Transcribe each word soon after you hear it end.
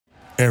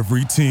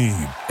Every team,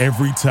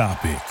 every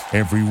topic,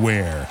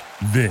 everywhere.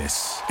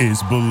 This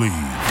is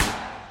Believe.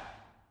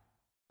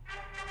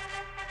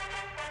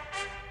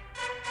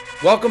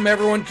 Welcome,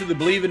 everyone, to the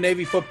Believe in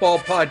Navy Football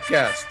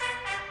podcast.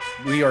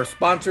 We are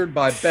sponsored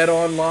by Bet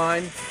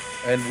Online,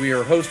 and we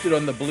are hosted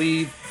on the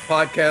Believe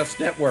Podcast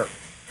Network.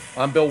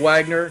 I'm Bill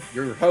Wagner,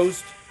 your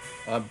host.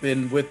 I've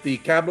been with the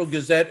Capital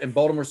Gazette and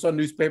Baltimore Sun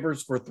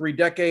newspapers for 3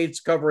 decades,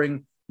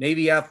 covering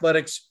Navy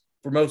athletics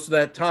for most of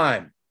that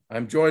time.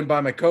 I'm joined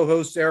by my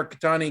co-hosts, Eric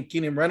Catani and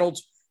Keenan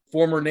Reynolds,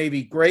 former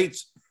Navy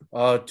greats, 2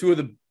 of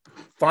the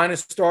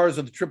finest stars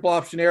of the triple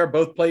option era,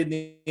 both played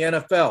in the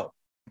NFL.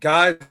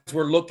 Guys,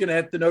 we're looking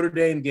at the Notre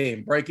Dame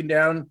game, breaking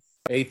down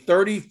a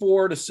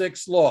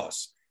 34-6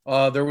 loss.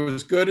 There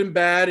was good and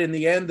bad in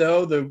the end,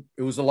 though.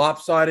 It was a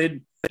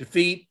lopsided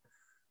defeat.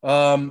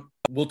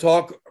 We'll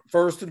talk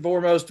first and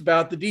foremost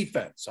about the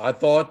defense. I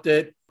thought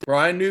that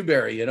Brian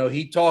Newberry,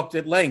 he talked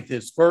at length.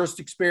 His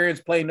first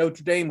experience playing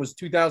Notre Dame was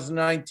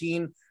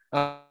 2019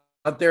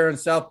 out there in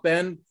South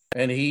Bend,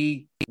 and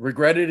he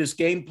regretted his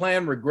game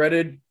plan,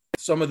 regretted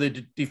some of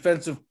the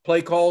defensive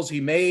play calls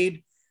he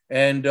made,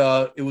 and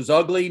it was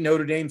ugly.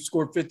 Notre Dame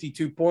scored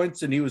 52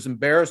 points, and he was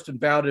embarrassed and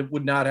vowed it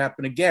would not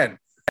happen again.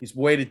 He's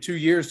waited 2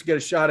 years to get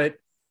a shot at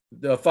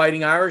the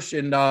Fighting Irish,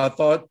 and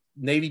thought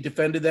Navy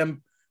defended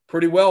them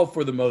pretty well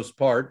for the most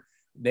part.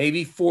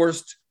 Navy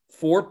forced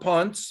 4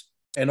 punts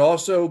and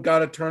also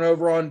got a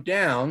turnover on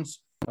downs.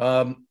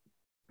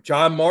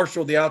 John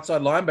Marshall, the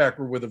outside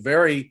linebacker, with a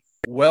very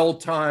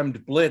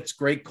well-timed blitz,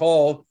 great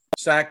call,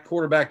 sacked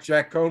quarterback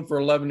Jack Cohn for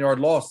 11-yard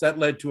loss. That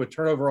led to a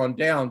turnover on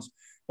downs.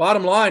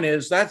 Bottom line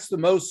is that's the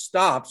most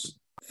stops,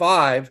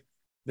 5,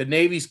 the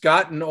Navy's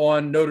gotten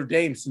on Notre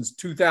Dame since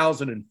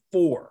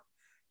 2004.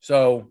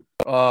 So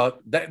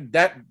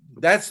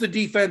that's the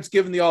defense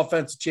giving the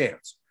offense a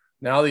chance.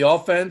 Now the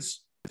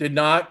offense did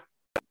not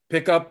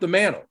pick up the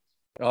mantle.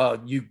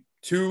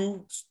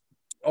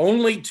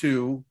 Only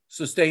two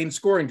sustained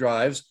scoring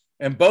drives,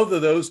 and both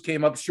of those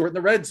came up short in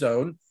the red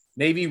zone.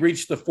 Navy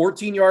reached the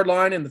 14-yard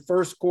line in the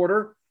first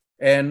quarter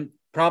and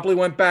promptly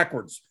went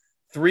backwards.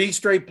 3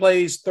 straight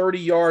plays,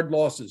 30-yard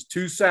losses,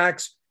 2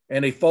 sacks,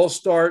 and a false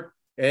start,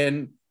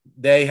 and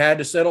they had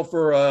to settle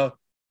for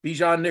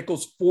Bijan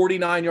Nichols'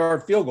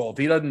 49-yard field goal. If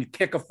he doesn't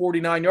kick a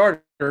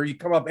 49-yarder, you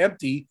come up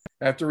empty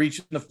after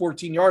reaching the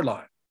 14-yard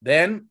line.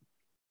 Then,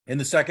 in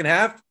the second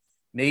half,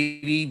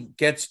 Navy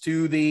gets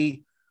to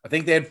I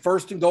think they had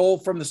first and goal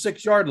from the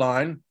 6-yard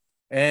line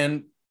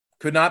and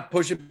could not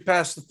push it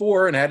past the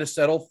 4 and had to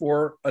settle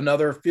for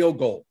another field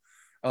goal.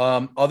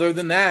 Other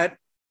than that,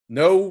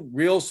 no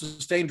real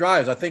sustained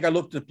drives. I think I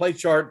looked at the play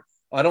chart.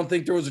 I don't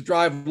think there was a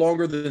drive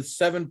longer than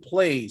 7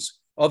 plays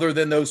other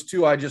than those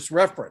 2 I just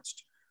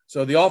referenced.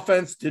 So the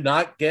offense did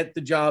not get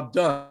the job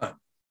done.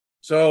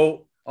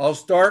 So I'll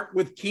start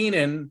with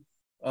Keenan.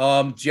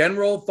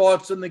 General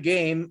thoughts on the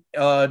game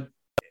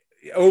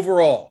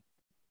overall.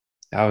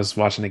 I was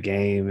watching the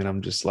game and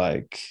I'm just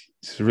like,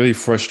 it's really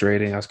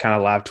frustrating. I was kind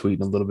of live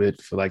tweeting a little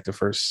bit for like the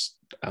first,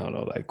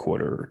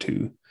 quarter or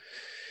 2.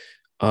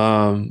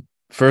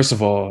 First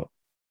of all,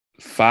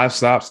 5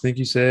 stops, I think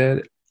you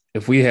said.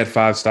 If we had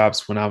 5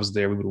 stops when I was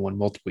there, we would have won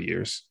multiple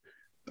years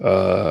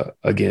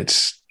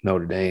against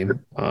Notre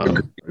Dame.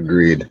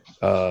 Agreed.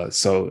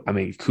 So,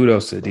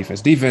 kudos to the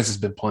defense. Defense has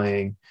been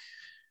playing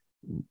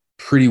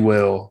pretty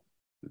well.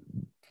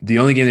 The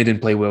only game they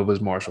didn't play well was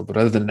Marshall, but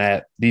other than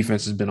that,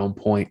 defense has been on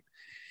point.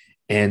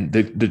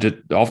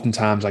 And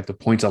oftentimes, like, the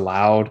points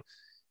allowed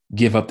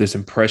give up this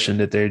impression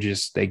that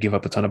they give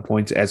up a ton of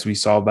points, as we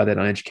saw by that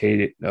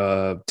uneducated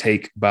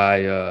take by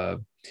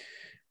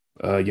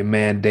your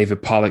man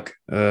David Pollock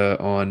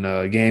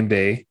on game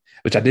day,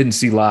 which I didn't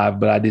see live,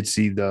 but I did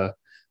see the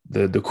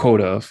quote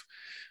of.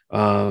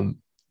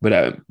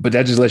 But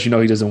that just lets you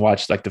know he doesn't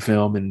watch like the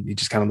film and he's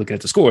just kind of looking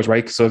at the scores,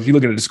 right? So if you're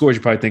looking at the scores,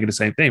 you're probably thinking the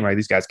same thing, right?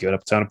 These guys give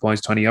up a ton of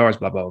points, 20 yards,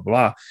 blah, blah, blah,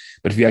 blah.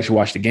 But if you actually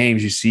watch the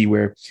games, you see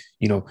where,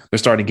 they're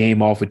starting the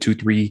game off with 2,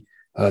 3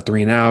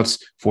 and outs,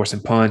 forcing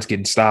punts,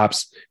 getting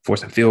stops,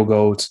 forcing field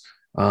goals.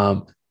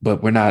 But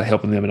we're not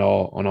helping them at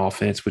all on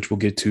offense, which we'll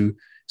get to.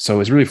 So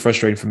it's really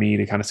frustrating for me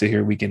to kind of sit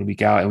here week in,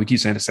 week out, and we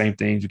keep saying the same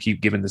things. We keep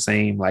giving the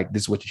same, like,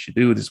 this is what you should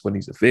do. This is what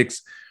needs to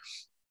fix.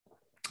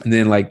 And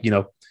then,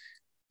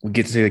 we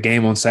get to the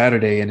game on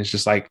Saturday and it's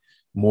just like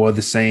more of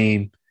the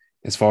same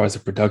as far as the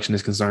production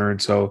is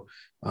concerned. So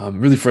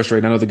really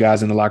frustrated. I know the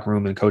guys in the locker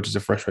room and coaches are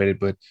frustrated,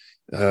 but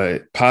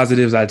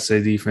positives, I'd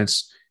say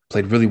defense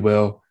played really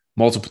well.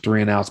 Multiple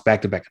 3 and outs,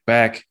 back to back to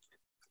back.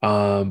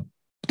 Don't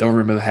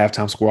remember the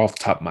halftime score off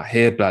the top of my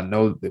head, but I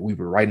know that we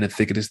were right in the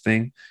thick of this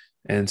thing.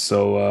 And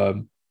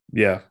so,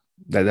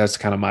 that's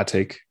kind of my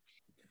take.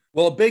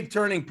 Well, a big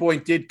turning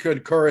point did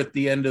occur at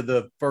the end of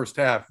the first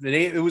half.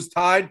 It was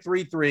tied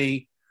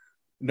 3-3.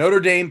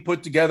 Notre Dame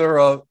put together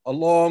a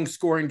long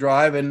scoring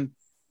drive. And,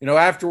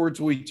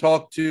 afterwards we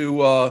talked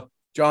to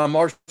John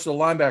Marshall,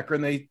 linebacker,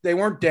 and they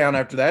weren't down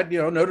after that.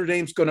 Notre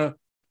Dame's going to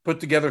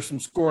put together some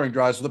scoring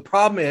drives. So the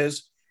problem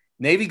is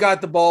Navy got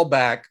the ball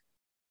back,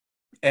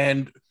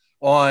 and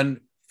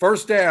on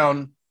first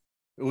down,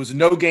 it was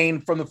no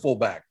gain from the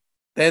fullback.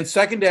 Then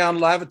second down,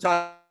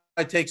 Lavatai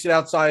takes it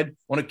outside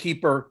on a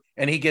keeper,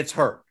 and he gets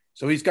hurt.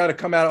 So he's got to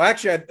come out.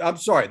 Actually, I'm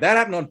sorry. That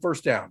happened on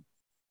first down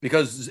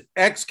because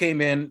X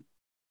came in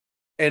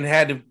and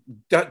had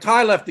to –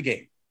 Ty left the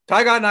game.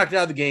 Ty got knocked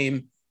out of the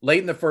game late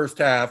in the first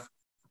half.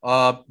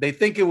 They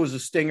think it was a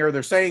stinger.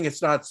 They're saying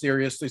it's not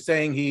serious. They're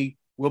saying he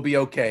will be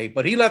okay.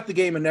 But he left the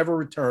game and never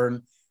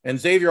returned, and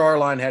Xavier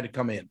Arline had to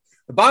come in.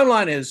 The bottom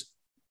line is,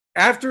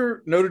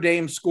 after Notre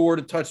Dame scored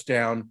a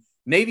touchdown,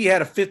 Navy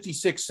had a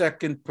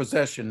 56-second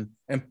possession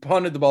and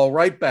punted the ball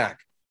right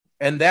back.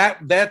 And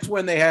that's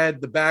when they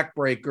had the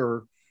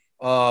backbreaker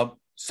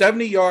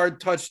 70-yard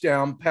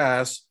touchdown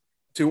pass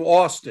to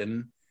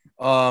Austin.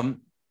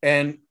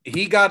 And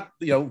he got,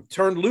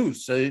 turned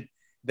loose.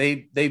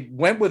 They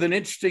went with an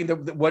interesting,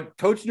 what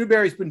Coach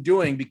Newberry's been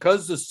doing,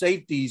 because the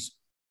safeties,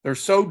 they're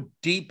so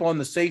deep on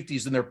the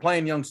safeties and they're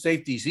playing young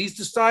safeties. He's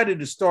decided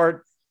to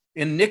start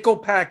in nickel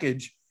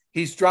package.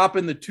 He's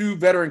dropping the two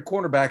veteran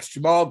cornerbacks,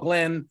 Jamal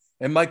Glenn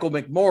and Michael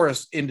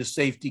McMorris, into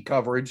safety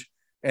coverage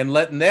and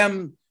letting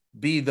them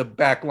be the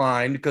back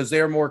line because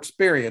they're more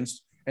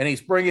experienced. And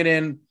he's bringing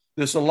in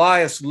this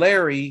Elias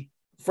Larry,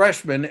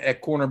 freshman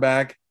at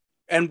cornerback.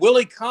 And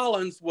Willie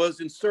Collins was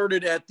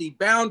inserted at the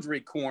boundary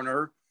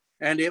corner.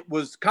 And it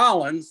was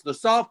Collins, the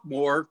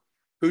sophomore,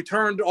 who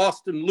turned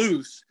Austin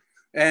loose.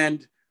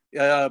 And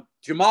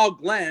Jamal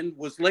Glenn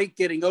was late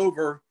getting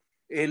over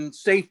in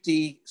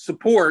safety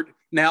support.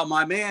 Now,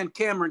 my man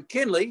Cameron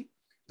Kinley,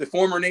 the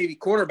former Navy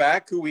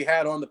cornerback who we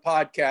had on the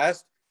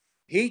podcast,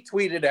 he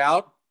tweeted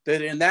out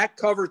that in that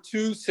cover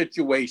two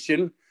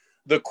situation,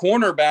 the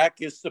cornerback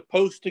is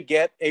supposed to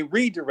get a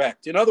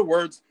redirect. In other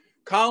words,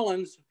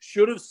 Collins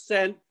should have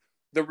sent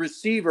the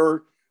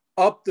receiver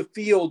up the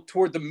field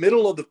toward the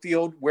middle of the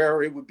field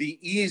where it would be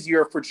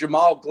easier for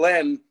Jamal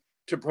Glenn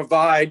to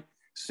provide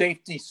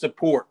safety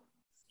support.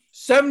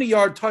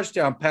 70-yard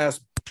touchdown pass,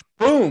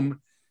 boom,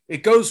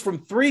 it goes from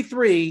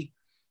 3-3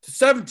 to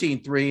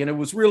 17-3, and it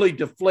was really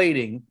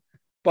deflating.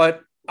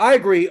 But I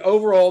agree,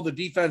 overall, the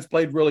defense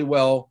played really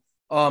well.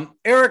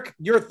 Eric,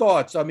 your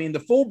thoughts? I mean, the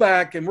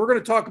fullback, and we're going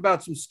to talk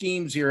about some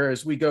schemes here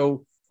as we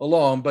go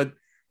along, but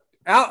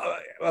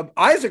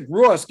Isaac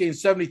Ruas gained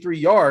 73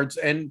 yards,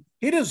 and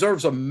he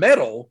deserves a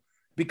medal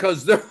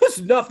because there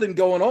was nothing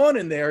going on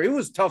in there. It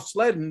was tough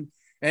sledding,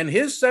 and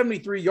his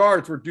 73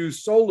 yards were due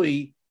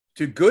solely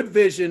to good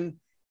vision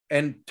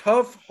and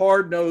tough,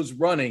 hard-nosed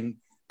running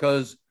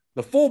because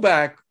the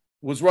fullback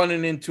was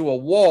running into a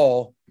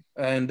wall,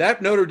 and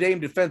that Notre Dame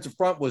defensive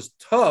front was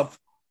tough.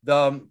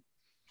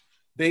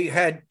 They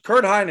had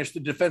Kurt Hinish, the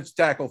defensive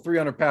tackle,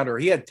 300-pounder.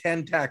 He had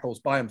 10 tackles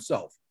by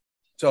himself.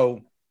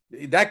 So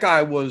that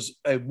guy was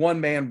a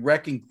one-man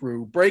wrecking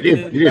crew. He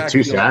did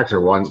two sacks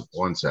or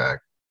one sack?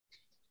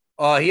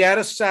 He had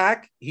a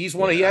sack. He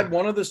had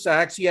one of the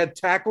sacks. He had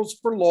tackles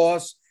for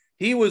loss.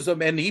 He was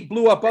and he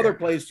blew up other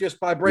plays just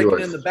by breaking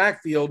in the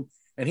backfield.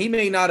 And he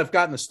may not have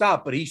gotten the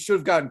stop, but he should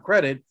have gotten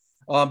credit.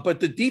 But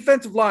the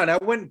defensive line, I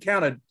went and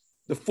counted.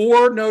 The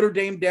 4 Notre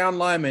Dame down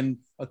linemen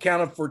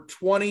accounted for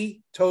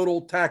 20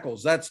 total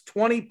tackles. That's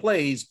 20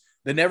 plays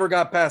that never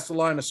got past the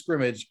line of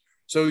scrimmage.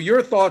 So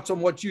your thoughts on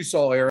what you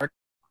saw, Eric?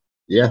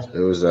 Yeah, it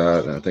was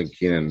I think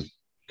Keenan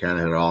kind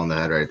of hit it all in the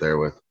head right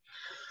there it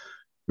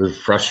was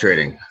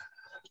frustrating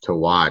to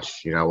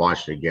watch. I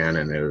watched it again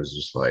and it was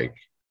just like,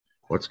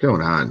 what's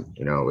going on?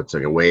 It's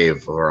like a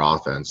wave of our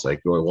offense. Like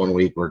 1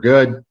 week we're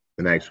good.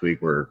 The next week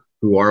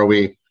who are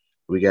we?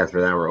 The week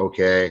after that we're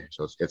okay.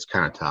 So it's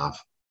kind of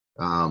tough.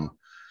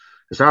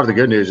 The start of the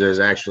good news is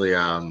actually,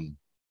 I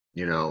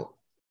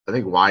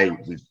think why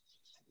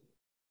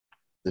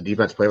the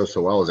defense played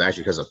so well is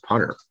actually because of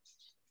punter.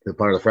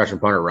 The freshman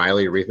punter,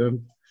 Riley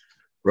Retham,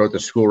 wrote the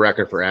school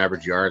record for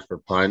average yards per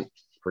punt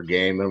per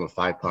game, minimum of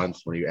 5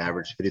 punts, when you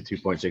average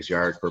 52.6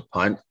 yards per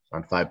punt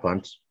on 5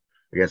 punts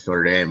against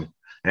Notre Dame.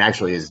 And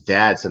actually, his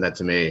dad sent that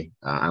to me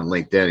on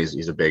LinkedIn.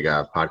 He's a big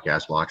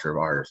podcast watcher of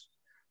ours.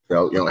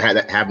 So, had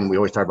that happen, we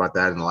always talk about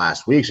that in the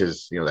last weeks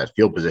is, that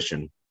field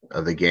position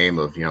of the game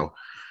of,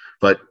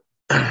 but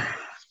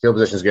field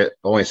positions get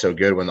only so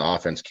good when the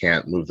offense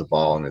can't move the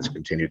ball and it's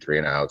continued 3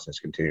 and outs and it's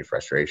continued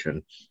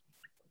frustration.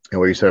 And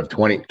where you said of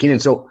 20, Keenan,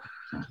 so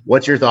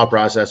what's your thought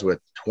process with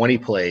 20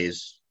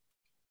 plays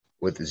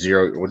with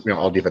zero,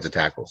 all defensive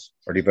tackles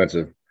or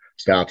defensive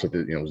stops at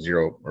the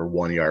 0 or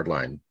 1 yard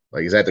line?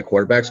 Like, is that the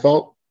quarterback's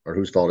fault or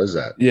whose fault is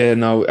that? Yeah,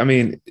 no, I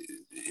mean,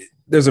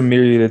 there's a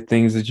myriad of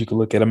things that you could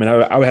look at. I mean,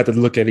 I would have to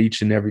look at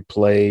each and every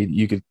play.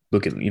 You could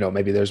look at,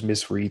 maybe there's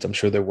misreads. I'm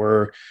sure there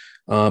were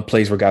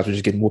plays where guys were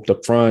just getting whooped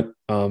up front.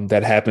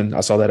 That happened.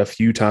 I saw that a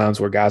few times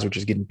where guys were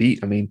just getting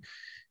beat. I mean,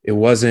 it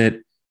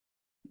wasn't,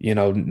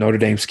 Notre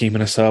Dame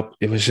scheming us up.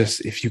 It was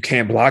just, if you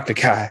can't block the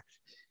guy,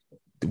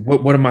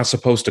 what am I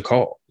supposed to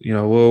call?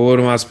 What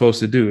am I supposed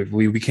to do? If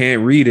we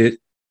can't read it.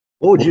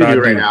 What would you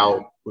do right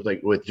now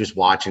with just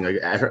watching,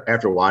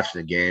 after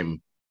watching the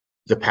game,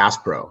 the pass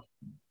pro?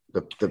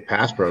 The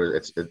pass pro,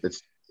 it's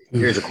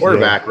here's a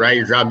quarterback, right?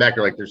 You're dropping back,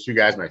 you're like, there's 2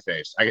 guys in my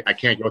face. I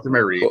can't go through my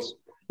reads.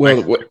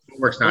 One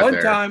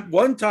time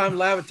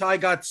Lavatai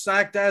got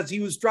sacked as he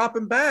was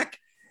dropping back.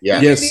 Yeah.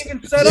 He didn't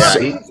even set up.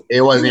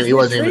 It wasn't. He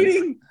wasn't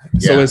even.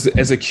 So as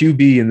a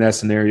QB in that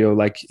scenario,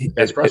 like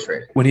that's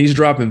frustrating. When he's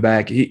dropping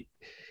back,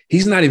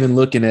 he's not even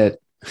looking at.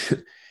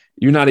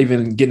 You're not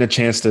even getting a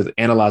chance to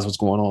analyze what's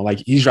going on. Like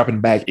he's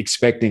dropping back,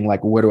 expecting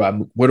like where do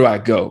I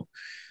go?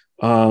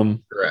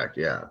 Correct.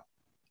 Yeah.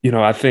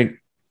 I think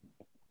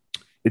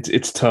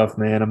it's tough,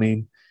 man. I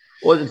mean,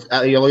 well, look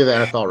at the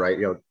NFL, right?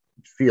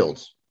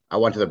 Fields. I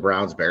went to the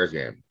Browns-Bears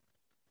game.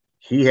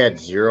 He had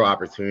zero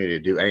opportunity to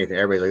do anything.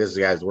 Everybody's like, this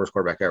guy's the worst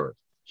quarterback ever.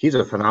 He's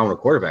a phenomenal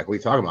quarterback. What are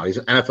you talking about? He's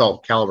an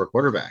NFL caliber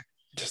quarterback.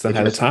 Just don't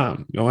have the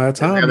time. You don't have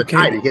time.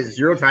 He gets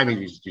zero time.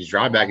 He's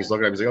drawing back. He's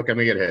looking up. He's like, okay, let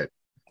me get hit.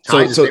 So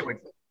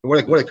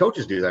what do the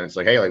coaches do then? It's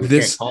like, hey, like we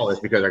can't call this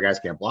because our guys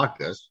can't block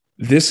this.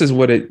 This is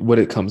what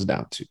it comes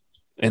down to.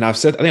 And I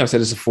think I've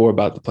said this before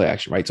about the play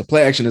action, right? So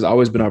play action has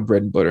always been our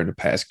bread and butter in the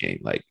pass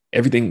game. Like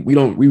everything,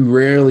 we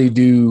rarely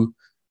do,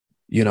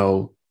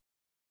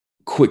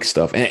 quick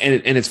stuff.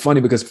 And it's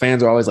funny because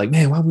fans are always like,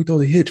 man, why don't we throw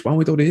the hitch? Why don't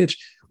we throw the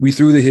hitch? We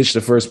threw the hitch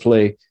the first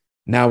play.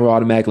 Now we're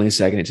automatically in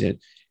 2nd and 10.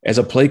 As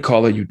a play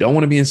caller, you don't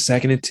want to be in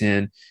 2nd and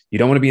 10. You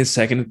don't want to be in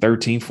 2nd and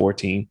 13,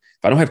 14.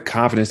 If I don't have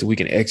confidence that we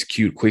can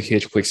execute quick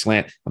hitch, quick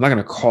slant, I'm not going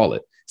to call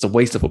it. It's a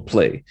waste of a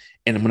play.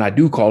 And when I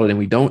do call it and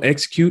we don't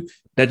execute,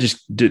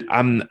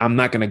 I'm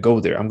not going to go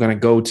there. I'm going to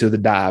go to the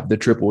dive, the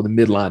triple, the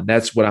midline.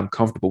 That's what I'm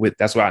comfortable with.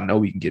 That's what I know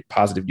we can get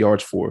positive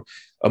yards for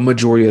a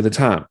majority of the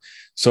time.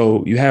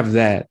 So you have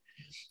that.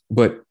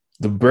 But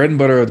the bread and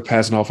butter of the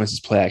passing offense is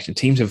play action.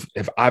 Teams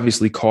have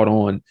obviously caught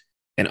on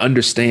and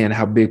understand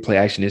how big play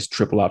action is,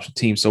 triple option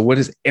teams. So what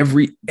is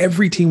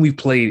every team we've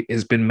played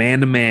has been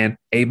man-to-man,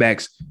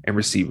 A-backs, and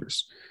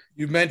receivers.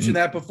 You mentioned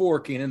that before,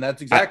 Keenan.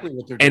 That's exactly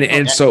what they're doing.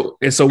 And so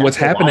what's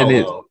happening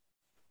is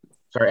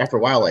 – after a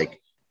while, like,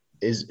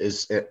 is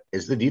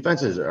the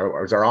defense is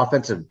our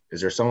offensive? Is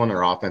there someone in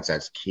our offense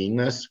that's keying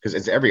this? Because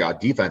it's every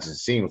defense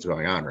is seeing what's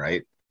going on,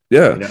 right?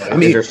 Yeah.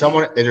 Is there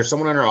someone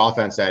in our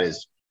offense that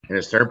is in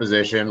a certain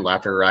position,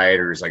 left or right,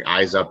 or is like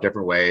eyes up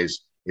different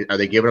ways? Are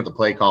they giving up the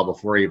play call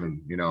before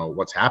even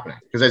what's happening?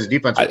 Because as a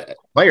defensive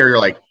player, you're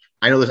like,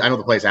 I know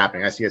the play's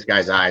happening. I see this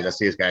guy's eyes. I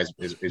see this guy's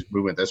is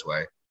moving this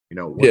way.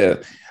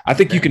 I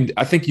think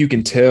you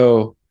can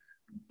tell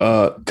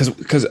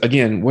because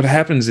again, what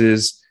happens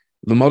is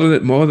the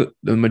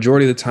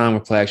majority of the time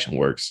where play action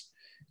works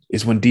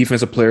is when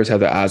defensive players have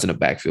their eyes in the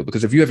backfield.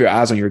 Because if you have your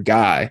eyes on your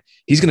guy,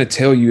 he's going to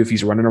tell you if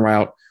he's running a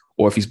route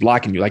or if he's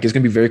blocking you. Like it's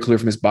going to be very clear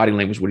from his body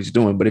language what he's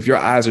doing. But if your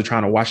eyes are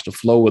trying to watch the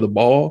flow of the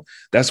ball,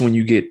 that's when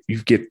you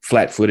get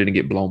flat-footed and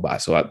get blown by.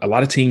 So a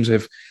lot of teams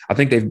the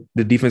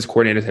defense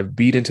coordinators have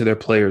beat into their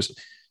players.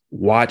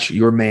 Watch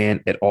your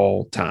man at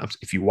all times.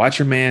 If you watch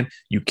your man,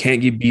 you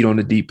can't get beat on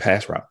the deep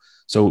pass route.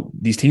 So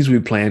these teams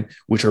we've been playing,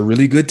 which are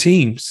really good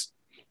teams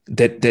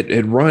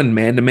that run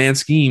man-to-man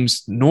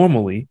schemes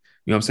normally,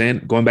 you know what I'm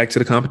saying? Going back to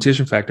the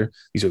competition factor,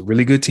 these are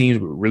really good teams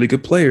with really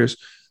good players.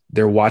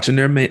 They're watching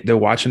their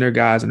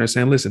guys and they're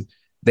saying, listen,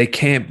 they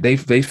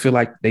feel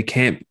like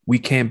we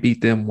can't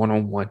beat them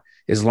one-on-one.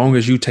 As long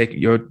as you take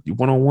your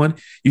one-on-one,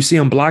 you see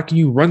them blocking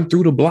you, run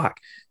through the block.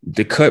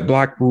 The cut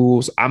block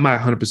rules, I'm not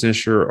 100%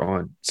 sure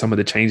on some of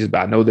the changes, but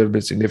I know there have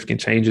been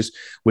significant changes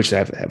which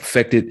have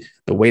affected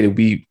the way that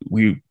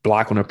we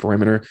block on a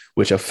perimeter,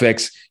 which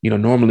affects,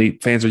 normally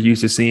fans are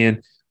used to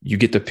seeing you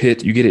get the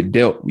pitch, you get it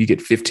dealt, you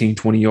get 15,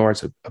 20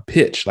 yards a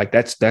pitch. Like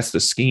that's the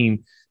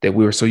scheme that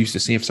we were so used to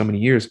seeing for so many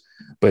years.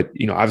 But,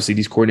 obviously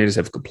these coordinators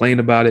have complained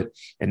about it.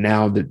 And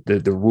now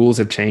the rules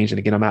have changed. And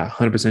again, I'm not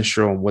 100%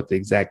 sure on what the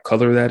exact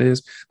color of that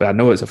is, but I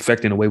know it's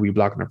affecting the way we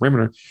block on the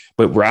perimeter.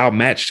 But we're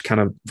outmatched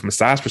kind of from a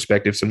size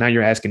perspective. So now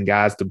you're asking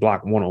guys to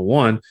block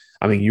one-on-one.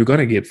 I mean, you're going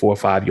to get 4 or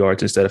 5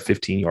 yards instead of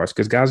 15 yards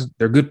because guys,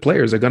 they're good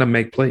players. They're going to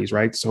make plays,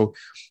 right? So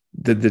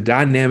the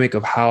dynamic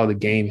of how the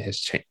game has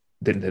changed,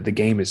 the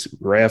game is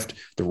reffed,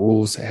 the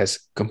rules has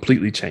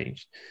completely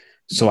changed.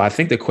 So I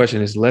think the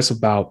question is less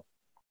about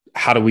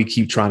how do we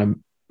keep trying to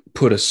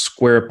put a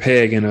square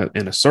peg in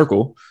a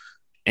circle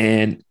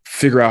and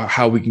figure out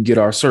how we can get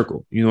our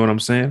circle. You know what I'm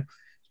saying?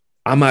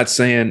 I'm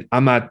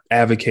not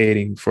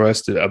advocating for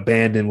us to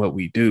abandon what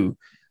we do.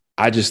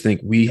 I just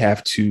think we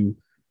have to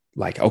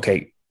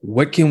okay,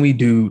 what can we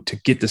do to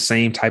get the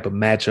same type of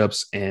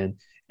matchups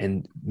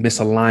and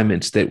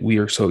misalignments that we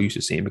are so used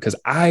to seeing? Because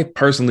I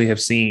personally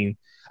have seen,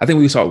 I think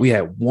we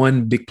had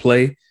one big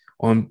play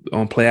on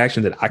play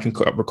action that I can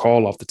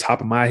recall off the top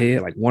of my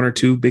head, like 1 or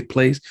 2 big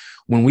plays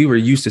when we were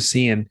used to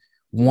seeing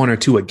 1 or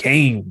 2 a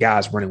game,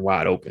 guys running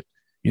wide open.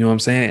 You know what I'm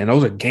saying? And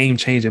those are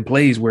game-changing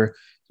plays where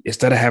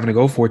instead of having to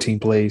go 14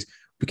 plays,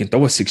 we can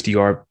throw a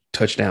 60-yard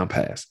touchdown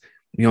pass.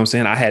 You know what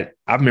I'm saying?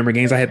 I remember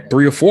games I had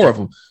 3 or 4 of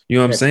them. You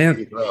know what I'm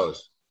saying?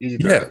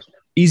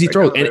 Easy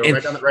throws.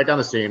 Right down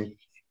the seam.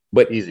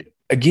 But easy.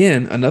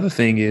 Again, another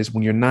thing is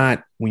when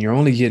you're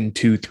only getting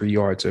 2-3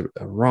 yards a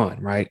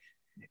run, right?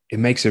 It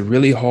makes it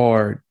really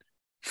hard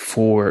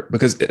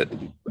because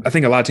I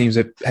think a lot of teams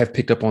have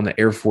picked up on the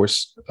Air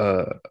Force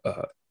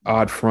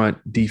odd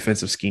front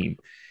defensive scheme.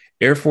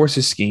 Air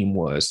Force's scheme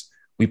was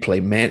we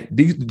play man.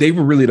 They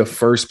were really the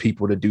first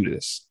people to do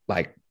this,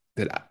 like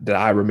that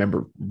I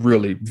remember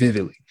really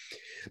vividly.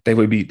 They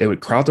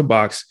would crowd the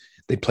box.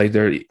 They played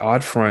their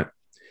odd front.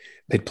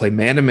 They'd play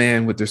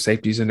man-to-man with their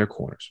safeties in their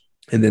corners.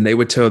 And then they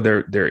would tell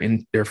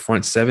their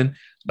front seven,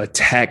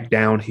 attack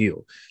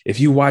downhill. If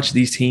you watch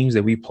these teams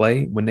that we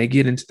play, when they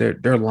get into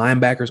their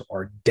linebackers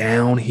are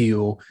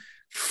downhill,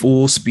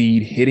 full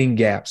speed, hitting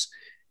gaps,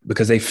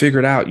 because they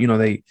figured out,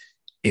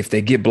 if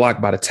they get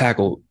blocked by the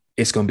tackle,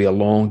 it's going to be a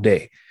long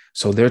day.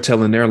 So they're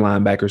telling their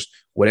linebackers,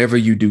 whatever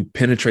you do,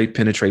 penetrate.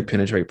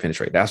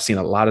 I've seen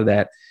a lot of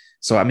that.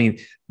 So, I mean,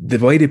 the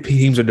way the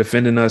teams are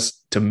defending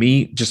us, to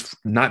me, just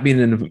not being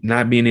in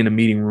the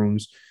meeting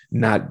rooms,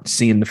 not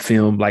seeing the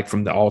film like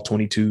from the all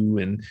 22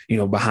 and,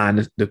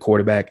 behind the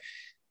quarterback,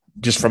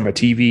 just from a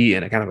TV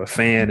and a kind of a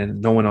fan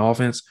and knowing the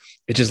offense,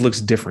 it just looks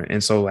different.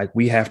 And so like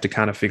we have to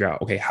kind of figure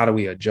out, okay, how do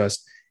we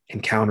adjust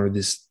and counter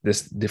this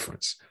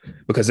difference?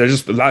 Because there's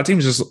just a lot of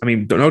teams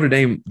Notre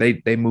Dame,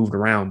 they moved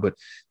around, but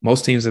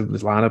most teams have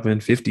lined up in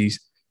 50s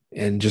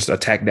and just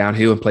attack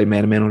downhill and play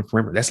man-to-man on the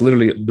perimeter. That's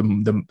literally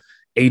the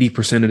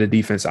 80% of the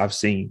defense I've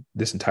seen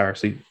this entire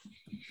season.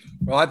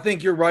 Well, I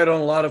think you're right on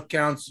a lot of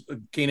counts,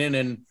 Keenan.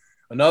 And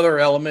another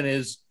element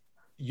is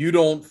you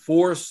don't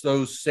force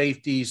those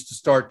safeties to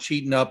start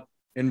cheating up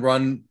in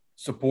run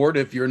support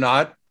if you're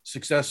not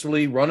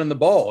successfully running the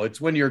ball. It's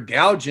when you're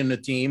gouging the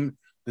team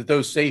that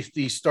those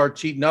safeties start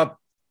cheating up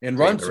in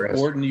run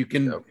support, and you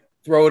can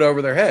throw it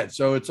over their head.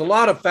 So it's a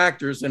lot of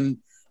factors. And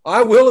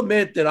I will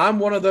admit that I'm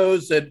one of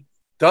those that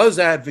does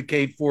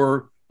advocate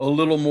for a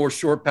little more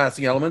short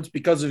passing elements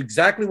because of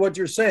exactly what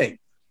you're saying.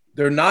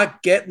 They're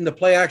not getting the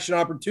play action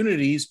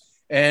opportunities,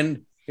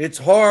 and it's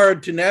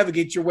hard to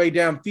navigate your way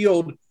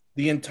downfield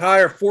the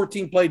entire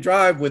 14-play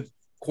drive with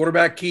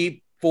quarterback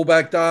keep,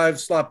 fullback dive,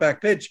 slot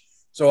back pitch.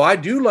 So I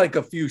do like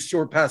a few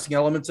short passing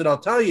elements, and I'll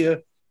tell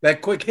you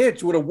that quick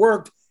hitch would have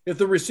worked if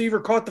the receiver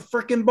caught the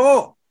freaking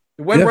ball.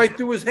 It went right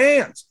through his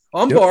hands.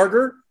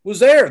 Umbarger was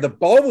there. The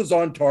ball was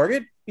on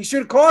target. He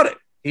should have caught it.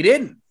 He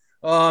didn't.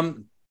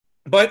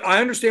 But I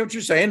understand what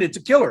you're saying. It's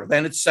a killer.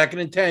 Then it's 2nd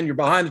and 10. You're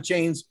behind the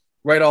chains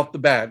right off the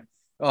bat.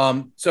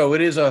 So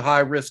it is a high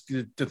risk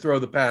to throw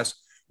the pass.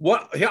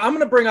 I'm going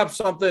to bring up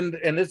something,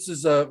 and this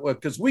is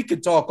because we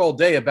could talk all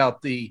day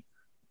about the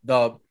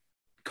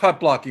cut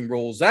blocking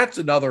rules. That's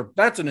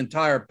an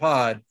entire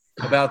pod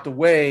about the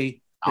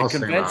way the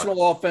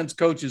conventional offense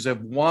coaches have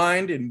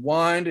whined,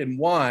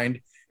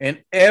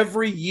 and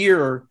every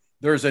year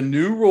there's a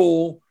new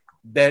rule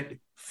that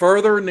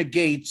further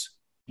negates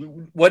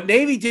what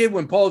Navy did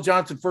when Paul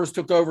Johnson first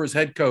took over as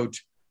head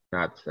coach.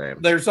 Not the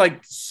same. There's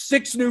like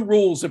 6 new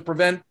rules that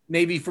prevent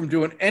Navy from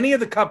doing any of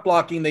the cut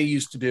blocking they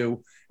used to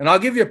do. And I'll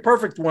give you a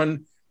perfect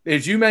one.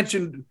 As you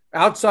mentioned,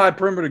 outside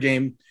perimeter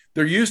game,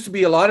 there used to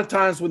be a lot of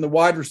times when the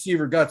wide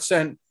receiver got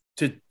sent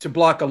to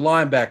block a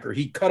linebacker.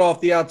 He cut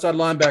off the outside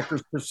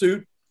linebacker's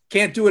pursuit.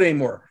 Can't do it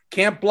anymore.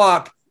 Can't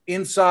block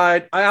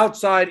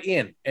outside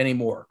in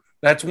anymore.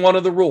 That's one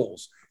of the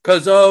rules.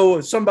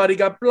 Because, somebody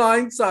got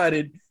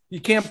blindsided. You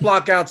can't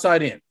block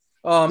outside in.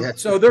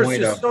 So there's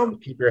just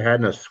keep your head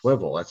in a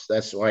swivel.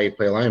 That's why you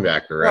play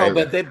linebacker, right?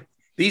 No, but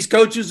these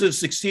coaches have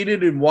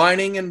succeeded in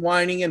whining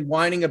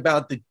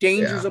about the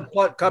dangers of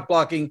cut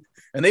blocking,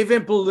 and they've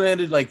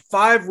implemented like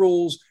 5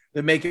 rules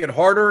that make it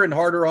harder and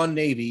harder on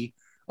Navy.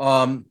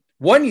 One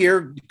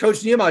year,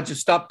 Coach Niemiot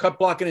just stopped cut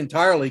blocking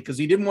entirely because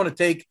he didn't want to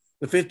take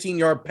the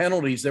 15-yard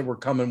penalties that were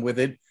coming with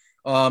it.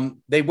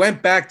 They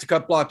went back to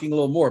cut blocking a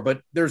little more,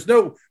 but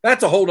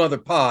that's a whole other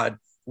pod,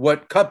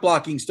 what cut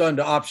blocking's done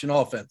to option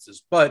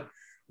offenses. But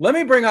let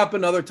me bring up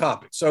another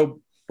topic.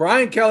 So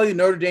Brian Kelly,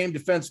 Notre Dame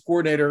defensive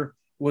coordinator,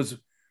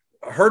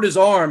 hurt his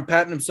arm,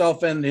 patting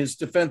himself and his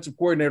defensive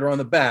coordinator on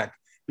the back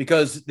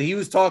because he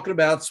was talking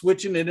about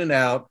switching in and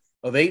out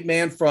of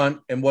 8-man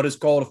front and what is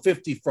called a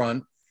 50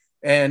 front.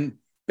 And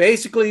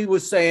basically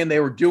was saying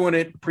they were doing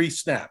it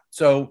pre-snap.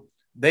 So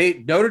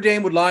Notre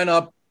Dame would line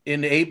up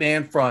in the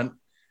 8-man front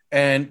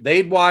and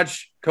they'd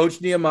watch Coach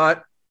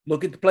Niemiot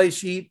look at the play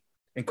sheet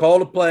and call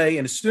the play.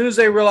 And as soon as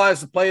they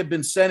realized the play had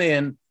been sent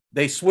in,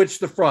 they switched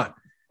the front.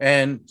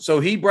 And so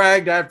he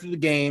bragged after the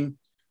game,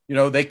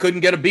 they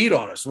couldn't get a beat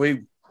on us.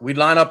 We'd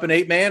line up an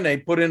 8-man, they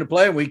put in a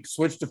play, and we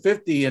switched to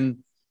 50.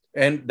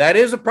 And that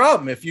is a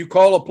problem. If you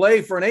call a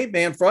play for an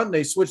 8-man front and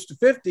they switch to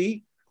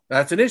 50,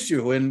 that's an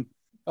issue. And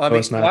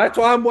that's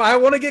why I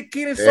want to get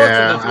Keenan's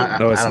thoughts on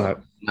this.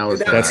 No,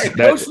 it's not.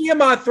 Coach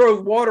Niemiot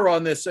throws water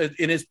on this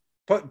in his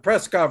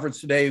press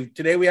conference today.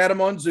 Today we had him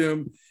on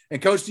Zoom,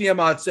 and Coach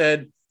Niemiot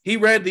said he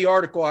read the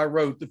article I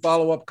wrote, the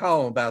follow-up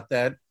column about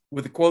that,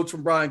 with the quotes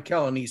from Brian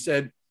Kelly. He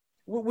said,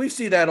 we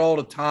see that all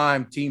the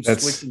time, teams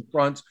switching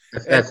fronts.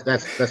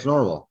 That's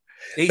normal.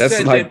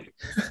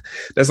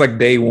 That's like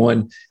day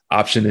one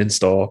option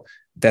install.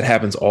 That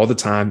happens all the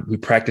time. We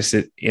practice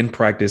it in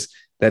practice.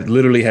 That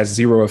literally has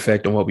zero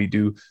effect on what we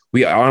do.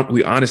 We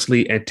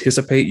honestly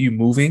anticipate you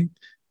moving.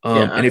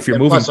 And if you're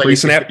moving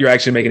pre-snap, you're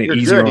actually making it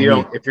easier on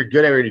you. If you're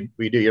good at what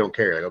we do, you don't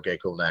care. Like, okay,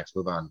 cool, next,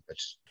 move on.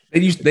 They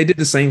did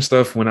the same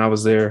stuff when I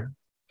was there.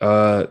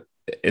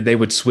 They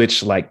would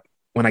switch like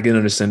when I get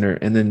under center,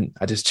 and then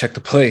I just check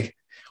the play,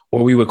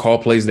 or we would call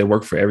plays that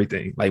work for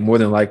everything. Like more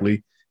than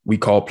likely, we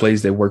call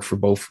plays that work for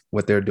both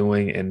what they're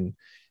doing. And,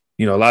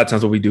 a lot of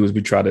times what we do is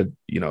we try to,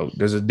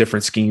 there's a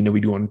different scheme that we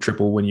do on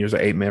triple when there's an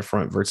 8-man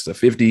front versus a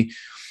 50.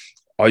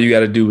 All you got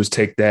to do is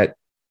take that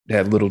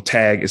little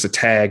tag. It's a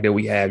tag that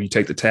we have. You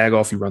take the tag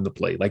off, you run the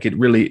play. Like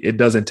it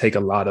doesn't take a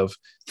lot of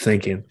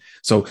thinking.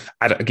 So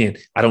I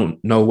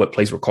don't know what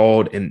plays were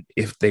called and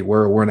if they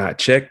were or were not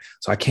checked.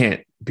 So I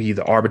can't be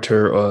the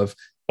arbiter of,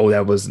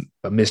 that was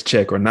a missed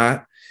check or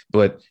not.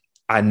 But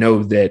I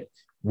know that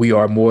we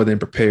are more than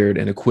prepared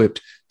and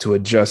equipped to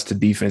adjust to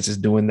defenses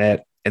doing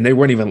that. And they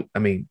weren't even,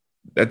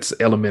 that's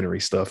elementary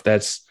stuff.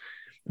 The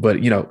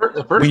first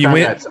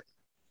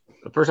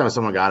time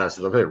someone got us,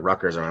 look at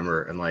Rutgers, I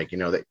remember, and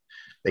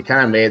they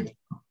kind of made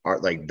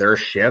their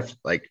shift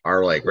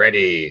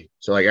ready.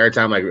 So every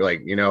time they were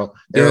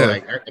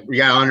we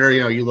got under,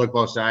 you look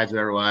both sides,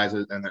 whatever it was,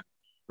 and then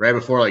right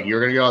before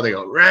you're gonna go, they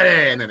go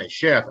ready, and then they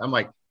shift. I'm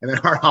like, and then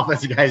our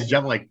offensive guys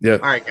jump all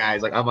right,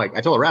 guys. I'm like, I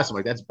told the rest,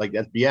 I'm that's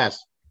BS.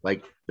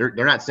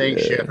 They're not saying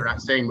shift, they're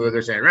not saying move,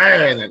 they're saying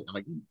ready, and then I'm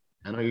like,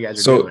 I know you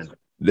guys are doing.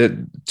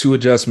 The two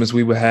adjustments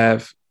we would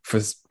have for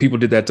people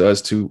did that to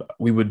us too.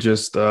 We would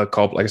just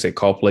call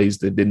plays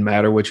that didn't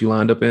matter what you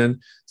lined up in.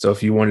 So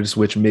if you wanted to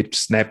switch mid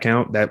snap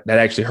count, that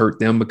actually hurt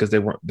them because they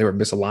were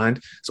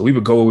misaligned. So we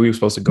would go where we were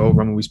supposed to go,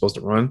 run where we were supposed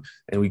to run,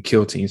 and we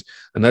kill teams.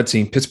 Another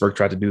team, Pittsburgh,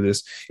 tried to do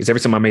this. Is every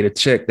time I made a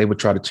check, they would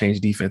try to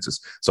change defenses.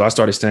 So I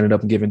started standing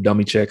up and giving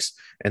dummy checks,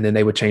 and then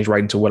they would change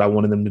right into what I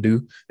wanted them to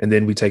do, and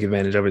then we take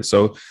advantage of it.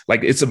 So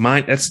it's a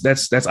mind.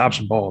 That's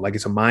option ball.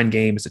 It's a mind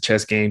game. It's a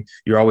chess game.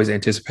 You're always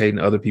anticipating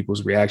other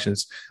people's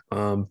reactions.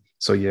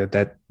 So yeah,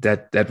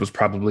 that was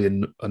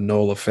probably a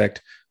null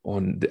effect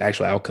on the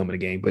actual outcome of the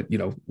game, but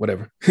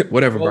whatever,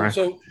 Brian.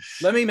 So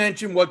let me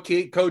mention what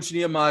Coach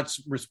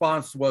Niamat's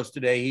response was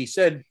today. He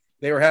said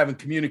they were having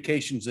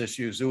communications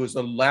issues. It was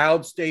a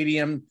loud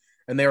stadium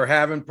and they were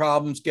having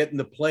problems getting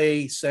the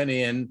play sent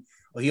in.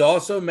 He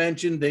also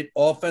mentioned that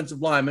offensive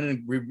linemen,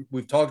 and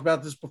we've talked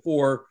about this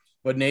before,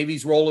 but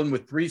Navy's rolling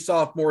with 3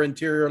 sophomore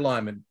interior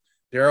linemen,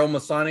 Daryl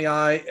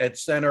Masaniai at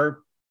center,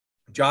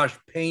 Josh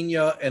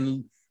Pena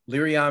and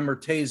Lirian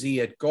Mertesi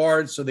at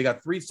guard. So they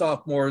got 3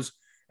 sophomores.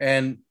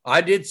 And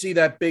I did see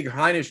that big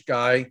Heinisch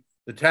guy,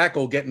 the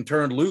tackle, getting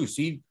turned loose.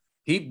 He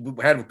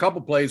had a couple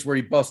plays where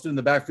he busted in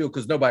the backfield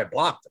because nobody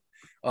blocked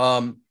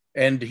him.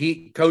 And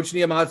Coach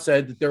Niamat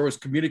said that there was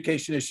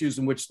communication issues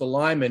in which the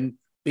linemen,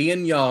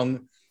 being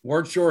young,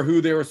 weren't sure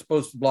who they were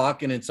supposed to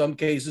block. And in some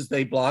cases,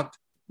 they blocked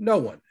no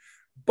one.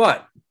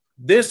 But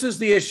this is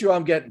the issue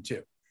I'm getting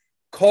to.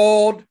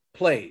 Called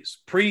plays,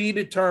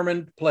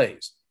 predetermined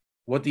plays.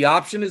 What the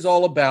option is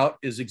all about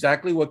is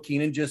exactly what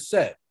Keenan just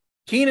said.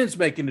 Keenan's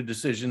making the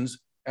decisions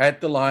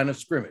at the line of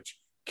scrimmage.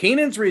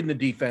 Keenan's reading the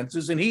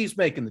defenses, and he's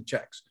making the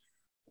checks.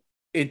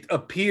 It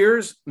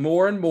appears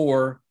more and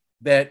more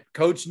that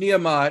Coach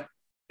Niamat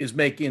is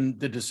making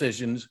the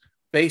decisions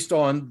based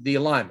on the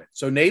alignment.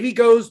 So Navy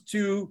goes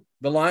to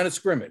the line of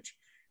scrimmage,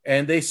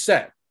 and they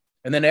set.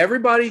 And then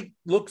everybody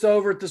looks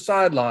over at the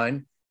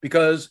sideline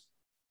because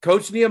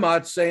Coach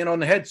Niamat's saying on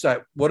the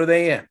headset, what are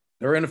they in?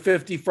 They're in a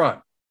 50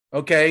 front.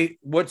 Okay,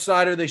 what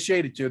side are they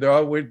shaded to?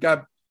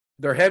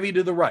 They're heavy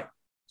to the right.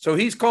 So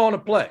he's calling a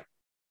play.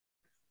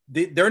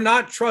 They're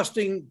not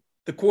trusting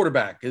the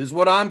quarterback. This is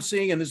what I'm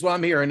seeing, and this is what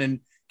I'm hearing.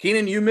 And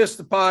Keenan, you missed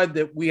the pod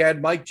that we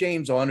had Mike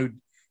James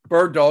on,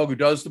 Bird Dog, who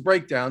does the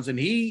breakdowns, and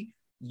he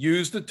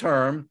used the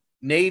term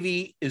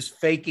Navy is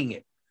faking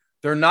it.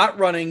 They're not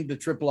running the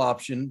triple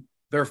option.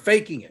 They're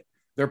faking it.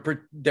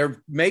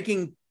 They're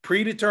making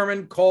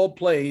predetermined called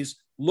plays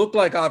look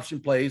like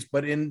option plays,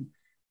 but in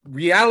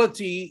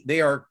reality,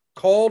 they are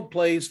called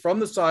plays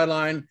from the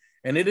sideline,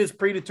 and it is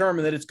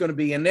predetermined that it's going to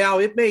be. And now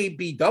it may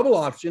be double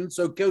option.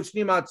 So Coach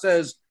Niamat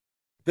says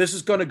this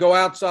is going to go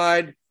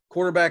outside.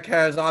 Quarterback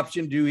has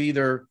option to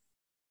either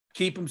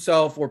keep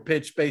himself or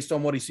pitch based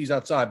on what he sees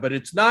outside. But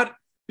it's not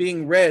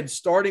being read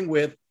starting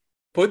with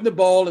putting the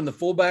ball in the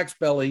fullback's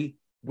belly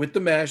with the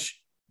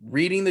mesh,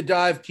 reading the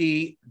dive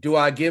key. Do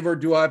I give or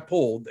do I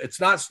pull?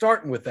 It's not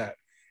starting with that.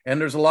 And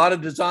there's a lot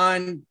of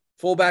design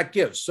fullback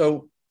gives.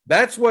 So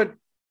that's what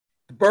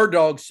Bird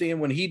Dog's seeing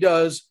when he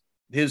does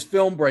his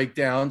film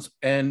breakdowns.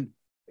 And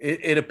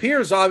it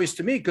appears obvious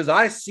to me because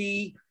I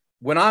see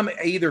when I'm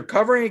either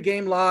covering a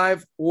game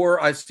live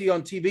or I see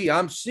on TV,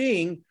 I'm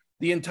seeing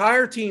the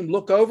entire team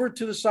look over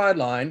to the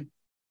sideline,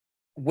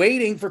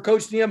 waiting for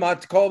Coach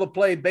Niamat to call the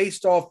play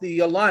based off the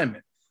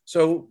alignment.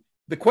 So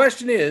the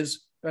question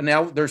is, and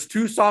now there's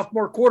 2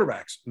 sophomore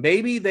quarterbacks.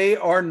 Maybe they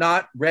are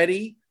not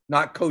ready,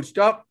 not coached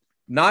up,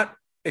 not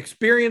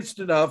experienced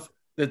enough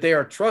that they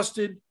are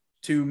trusted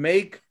to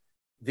make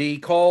the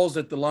calls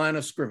at the line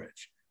of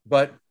scrimmage.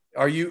 But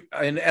are you,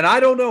 and I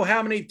don't know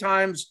how many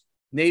times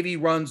Navy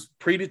runs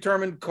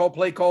predetermined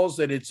play calls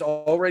that it's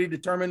already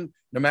determined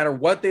no matter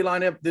what they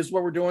line up, this is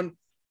what we're doing,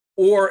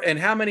 and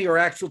how many are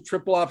actual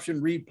triple option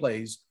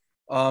replays.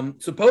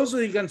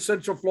 Supposedly against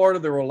Central Florida,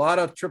 there were a lot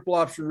of triple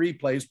option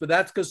replays, but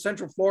that's because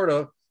Central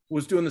Florida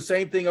was doing the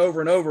same thing over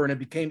and over, and it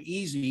became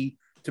easy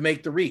to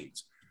make the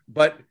reads.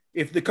 But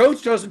if the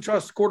coach doesn't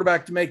trust the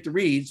quarterback to make the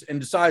reads and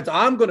decides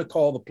I'm going to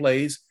call the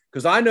plays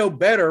because I know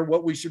better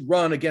what we should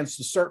run against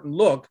a certain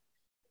look.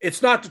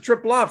 It's not the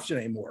triple option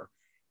anymore.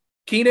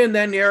 Keenan,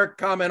 then Eric,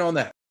 comment on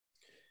that.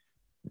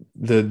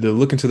 The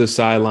looking to the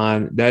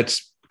sideline,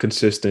 that's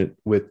consistent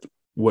with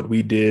what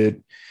we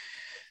did.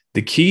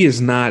 The key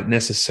is not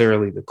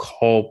necessarily the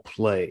call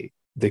play.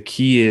 The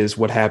key is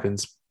what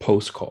happens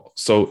post call.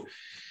 So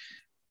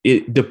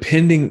a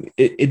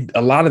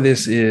lot of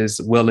this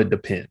is, well, it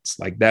depends.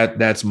 Like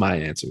that's my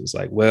answer. It's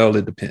like, well,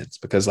 it depends,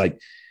 because like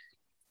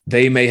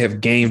they may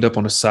have gamed up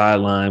on the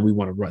sideline. We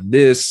want to run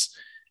this.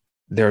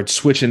 They're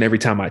switching every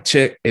time I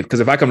check.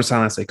 Because if I come to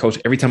sideline and say, Coach,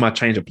 every time I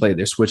change a play,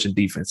 they're switching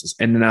defenses.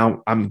 And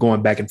now I'm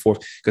going back and forth,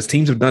 because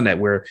teams have done that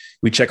where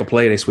we check a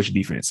play, they switch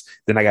defense.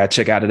 Then I got to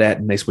check out of that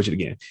and they switch it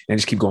again and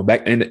just keep going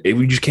back. And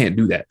we just can't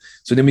do that.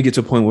 So then we get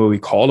to a point where we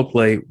call the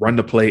play, run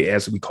the play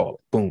as we call it.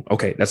 Boom.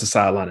 Okay, that's a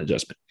sideline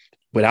adjustment.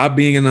 Without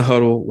being in the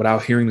huddle,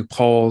 without hearing the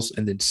calls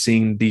and then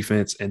seeing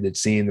defense and then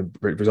seeing the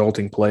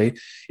resulting play,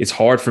 it's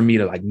hard for me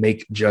to like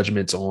make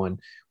judgments on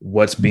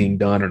what's being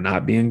done or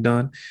not being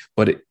done.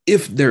 But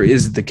if there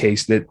is the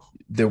case that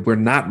we're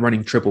not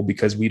running triple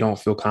because we don't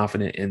feel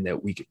confident in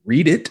that we can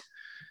read it,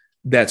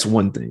 that's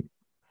one thing.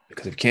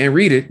 Because if you can't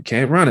read it, you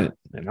can't run it.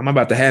 And I'm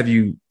about to have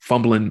you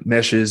fumbling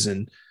meshes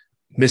and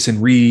missing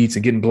reads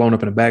and getting blown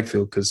up in the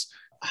backfield. Because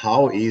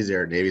how easy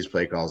are Navy's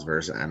play calls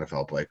versus an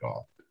NFL play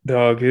call?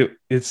 Dog,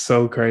 it's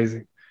so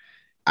crazy.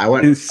 When I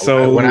went to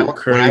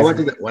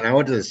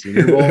the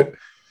Senior Bowl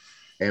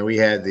and we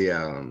had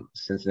the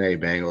Cincinnati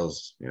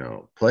Bengals,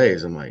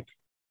 plays, I'm like,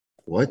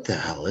 what the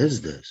hell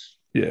is this?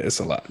 Yeah, it's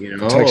a lot.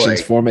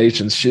 Protections,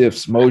 formations,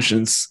 shifts,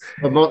 motions,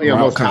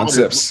 most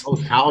concepts.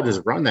 Most colleges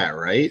run that,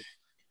 right?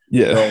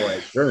 Yeah. So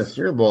like during the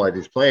Senior Bowl, like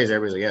these plays,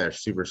 everybody's like, yeah, they're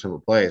super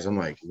simple plays. I'm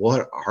like,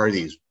 what are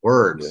these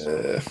words?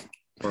 Yeah.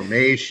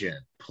 Formation,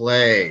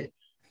 play,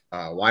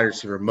 wide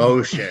receiver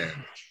motion.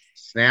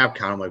 Snap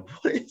count. I'm like,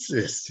 what is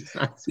this? It's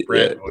not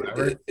spread,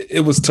 whatever.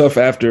 It was tough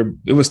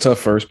it was tough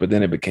first, but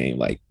then it became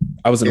like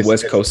I was in the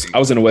West Coast. I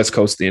was in the West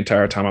Coast the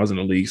entire time I was in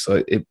the league,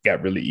 so it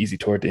got really easy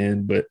toward the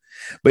end. But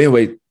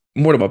anyway,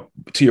 more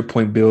to your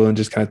point, Bill, and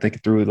just kind of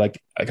thinking through it,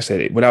 like I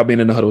said, without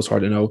being in the huddle, it's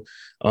hard to know.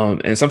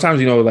 And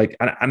sometimes, like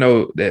I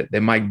know that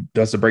Mike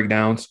does the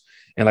breakdowns,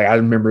 and like I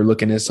remember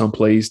looking at some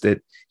plays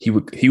that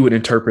he would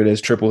interpret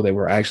as triple. They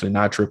were actually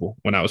not triple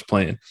when I was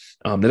playing.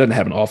 That doesn't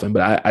happen often,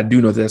 but I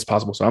do know that that's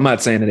possible. So I'm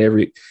not saying that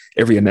every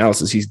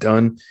analysis he's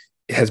done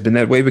has been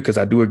that way, because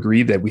I do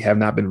agree that we have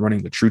not been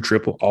running the true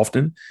triple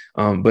often.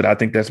 But I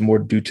think that's more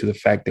due to the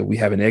fact that we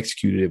haven't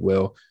executed it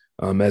well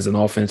as an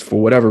offense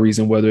for whatever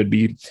reason, whether it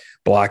be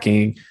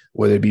blocking,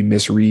 whether it be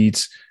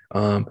misreads,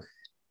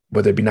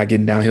 whether it be not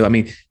getting downhill. I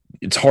mean,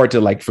 it's hard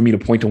to for me to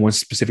point to one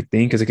specific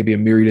thing, because it could be a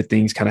myriad of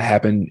things kind of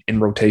happen in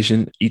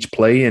rotation each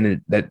play,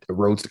 and that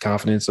erodes the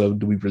confidence of,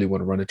 do we really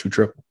want to run a true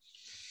triple?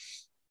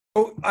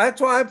 Oh,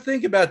 that's why I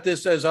think about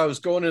this as I was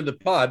going into the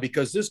pod,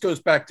 because this goes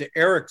back to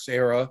Eric's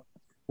era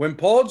when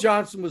Paul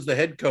Johnson was the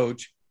head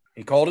coach.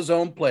 He called his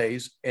own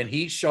plays and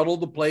he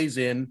shuttled the plays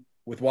in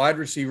with wide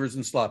receivers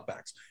and slot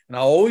backs. And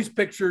I always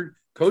pictured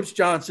Coach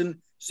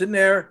Johnson sitting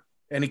there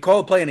and he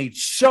called a play and he'd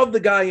shove the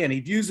guy in.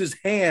 He'd use his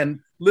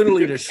hand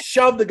literally to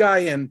shove the guy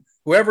in,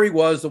 whoever he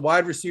was, the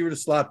wide receiver, the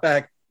slot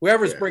back,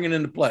 whoever's bringing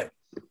into play.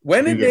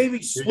 When did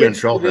Navy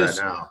switch to this?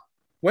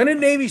 When did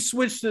Navy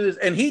switch to this?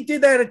 And he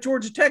did that at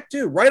Georgia Tech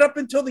too. Right up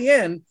until the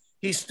end,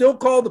 he still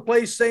called the play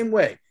the same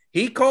way.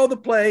 He called the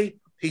play.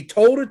 He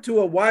told it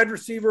to a wide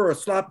receiver or a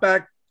slot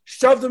back,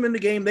 shoved them in the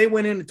game. They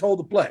went in and told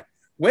the play.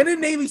 When did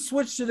Navy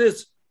switch to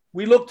this?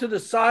 We looked to the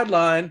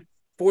sideline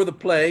for the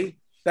play.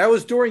 That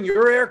was during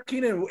your era,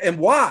 Keenan, and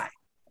why?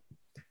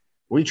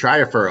 We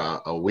tried it for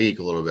a week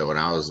a little bit when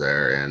I was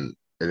there, and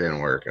it didn't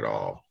work at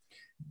all.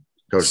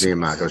 Coach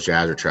Nehemiah, Coach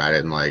Jazzer tried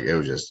it, and it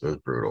was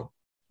brutal.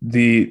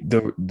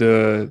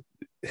 The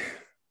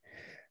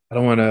I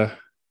don't want to,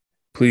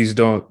 please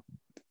don't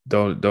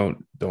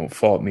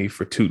fault me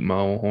for tooting my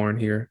own horn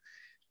here,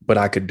 but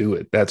I could do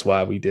it. That's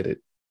why we did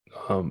it.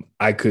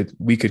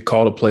 We could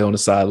call the play on the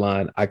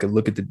sideline. I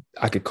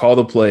could call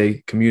the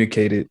play,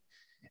 communicate it,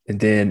 and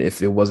then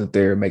if it wasn't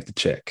there, make the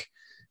check.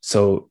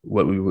 So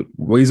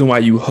reason why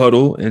you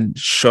huddle and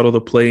shuttle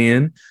the play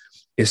in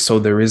is so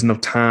there is no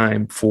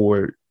time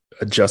for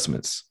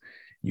adjustments.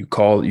 You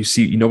call, you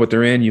see, you know what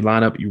they're in, you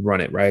line up, you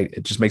run it, right?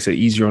 It just makes it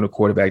easier on the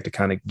quarterback to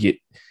kind of get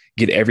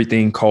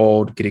everything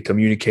called, get it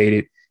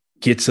communicated,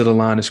 get to the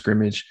line of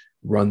scrimmage,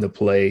 run the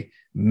play,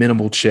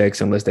 minimal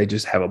checks unless they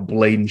just have a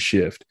blatant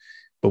shift.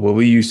 But what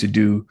we used to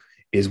do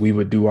is we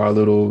would do our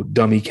little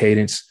dummy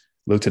cadence,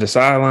 look to the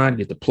sideline,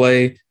 get the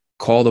play,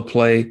 call the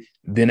play.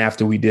 Then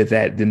after we did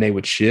that, then they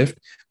would shift.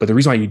 But the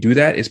reason why you do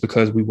that is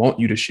because we want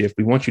you to shift.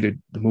 We want you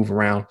to move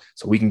around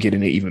so we can get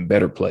in an even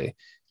better play.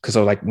 Because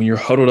when you're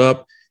huddled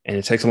up and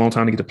it takes a long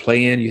time to get the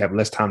play in, you have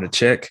less time to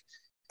check.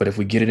 But if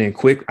we get it in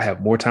quick, I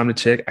have more time to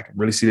check. I can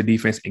really see the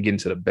defense and get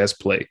into the best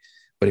play.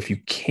 But if you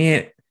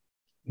can't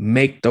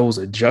make those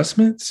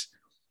adjustments,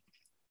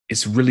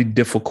 it's really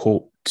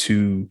difficult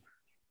to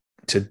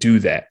do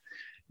that.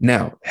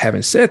 Now,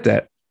 having said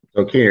that,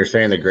 So, Keenan, you're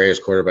saying the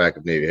greatest quarterback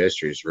of Navy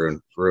history has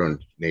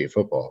ruined Navy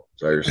football.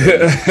 So you're saying.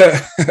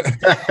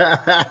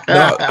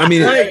 No, I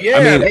mean,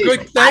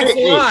 good. Thanks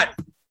a lot.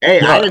 Hey,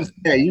 I didn't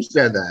say you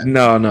said that.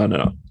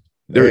 No.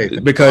 Hey,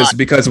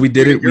 because we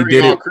did it. We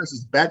did it.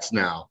 Chris's bets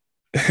now.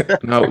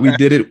 No, we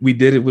did it. We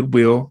did it with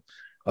Will.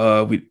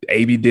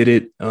 AB did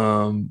it.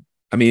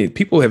 I mean,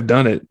 people have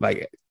done it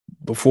like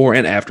before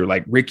and after.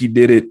 Like Ricky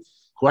did it.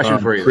 Question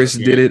for you. Chris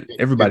did it.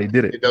 Everybody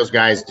did it. Did those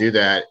guys do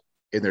that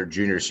in their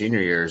junior, senior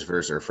years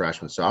versus their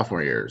freshman,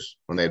 sophomore years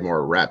when they had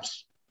more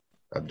reps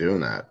of doing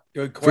that?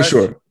 Good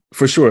question.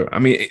 For sure. I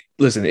mean,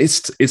 listen,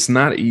 it's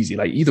not easy.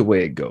 Like either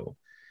way it go,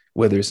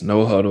 whether it's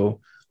no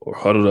huddle or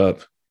huddled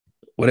up,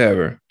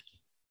 whatever,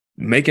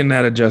 making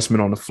that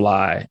adjustment on the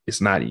fly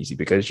is not easy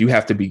because you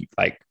have to be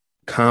like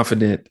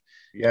confident.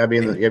 You gotta be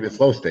in the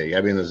flow state. You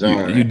gotta be in the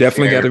zone. You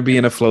definitely got to be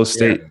in a flow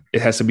state. Yeah.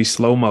 It has to be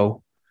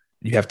slow-mo.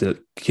 You have to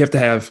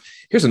have,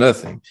 here's another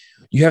thing.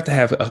 You have to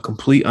have a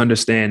complete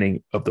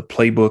understanding of the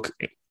playbook,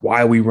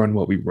 why we run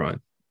what we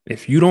run.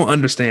 If you don't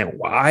understand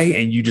why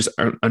and you just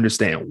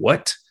understand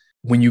what,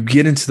 when you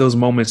get into those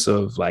moments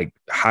of like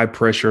high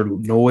pressure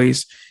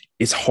noise,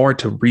 it's hard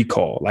to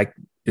recall. Like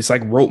it's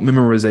like rote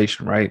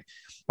memorization, right?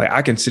 Like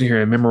I can sit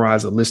here and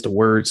memorize a list of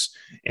words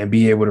and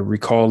be able to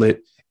recall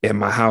it at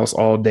my house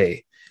all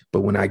day.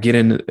 But when I get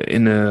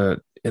in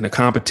a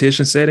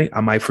competition setting,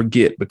 I might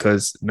forget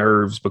because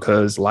nerves,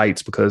 because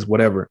lights, because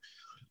whatever.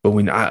 But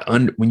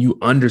when you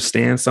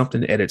understand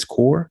something at its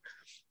core,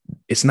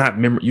 it's not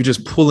memory. You're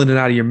just pulling it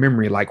out of your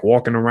memory, like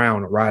walking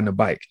around or riding a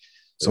bike.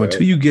 So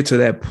until you get to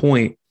that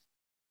point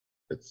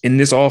in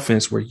this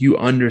offense where you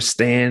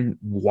understand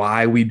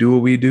why we do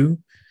what we do,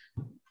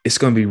 it's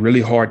going to be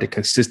really hard to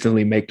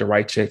consistently make the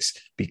right checks,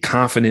 be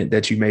confident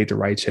that you made the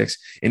right checks.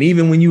 And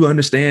even when you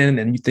understand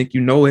and you think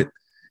you know it,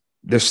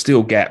 there's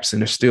still gaps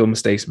and there's still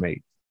mistakes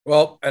made.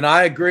 Well, and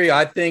I agree.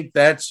 I think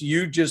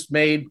you just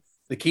made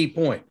the key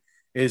point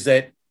is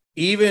that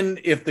even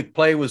if the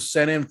play was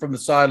sent in from the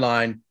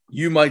sideline,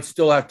 you might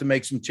still have to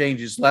make some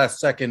changes last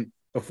second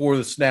before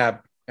the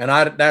snap. And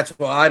that's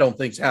what I don't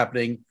think is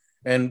happening.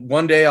 And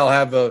one day I'll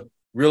have a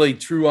really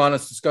true,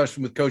 honest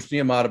discussion with Coach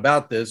Niemot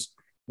about this.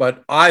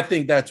 But I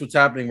think that's what's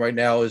happening right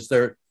now is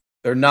they're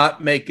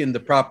not making the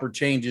proper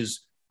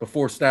changes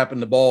before snapping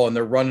the ball, and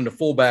they're running the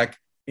fullback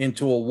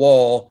into a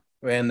wall,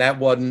 and that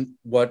wasn't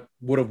what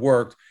would have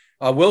worked.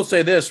 I will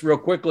say this real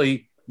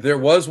quickly. There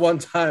was one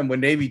time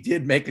when Navy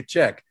did make a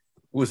check.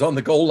 It was on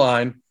the goal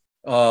line.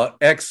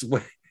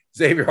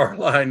 Xavier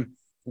Hartline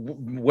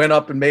went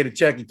up and made a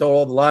check. He told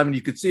all the linemen,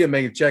 you could see him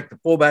make a check. The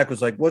fullback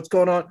was like, what's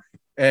going on?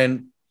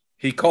 And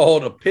he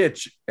called a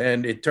pitch,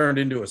 and it turned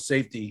into a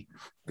safety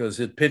because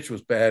his pitch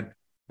was bad.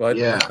 But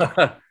yeah,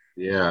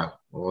 it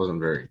wasn't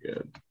very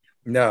good.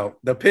 No,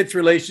 the pitch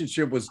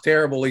relationship was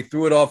terrible. He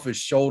threw it off his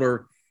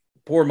shoulder.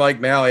 Poor Mike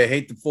Malley. I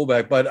hate the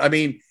fullback. But, I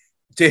mean,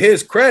 to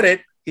his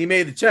credit, he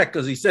made the check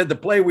because he said the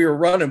play we were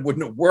running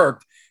wouldn't have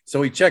worked.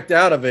 So he checked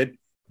out of it.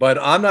 But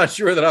I'm not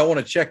sure that I want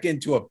to check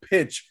into a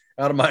pitch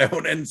out of my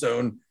own end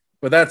zone.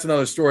 But that's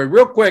another story.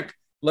 Real quick,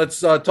 let's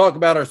talk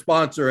about our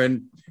sponsor.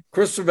 And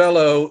Chris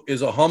Cervello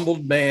is a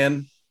humbled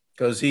man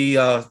because he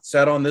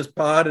sat on this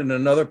pod and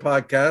another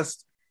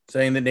podcast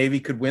saying that Navy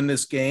could win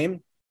this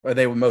game, or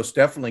they would most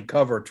definitely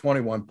cover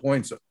 21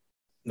 points,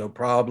 no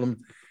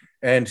problem.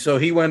 And so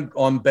he went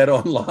on Bet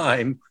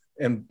Online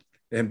and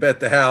bet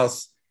the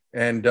house.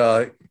 And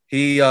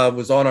he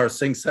was on our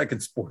Sing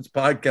Second Sports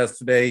podcast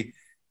today,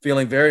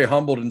 feeling very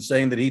humbled and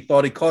saying that he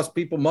thought he cost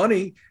people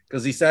money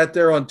because he sat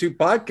there on 2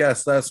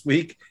 podcasts last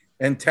week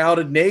and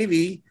touted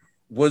Navy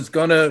was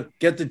going to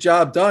get the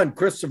job done.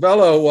 Chris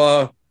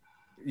Cervello,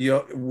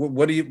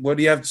 what do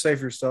you have to say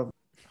for yourself?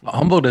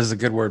 Humbled is a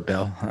good word,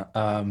 Bill.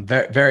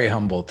 Very, very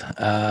humbled.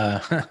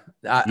 You'll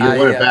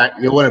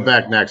win it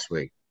back next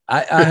week.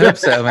 I hope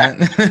so, man.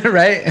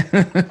 Right?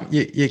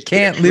 You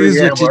can't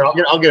lose.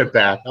 I'll get it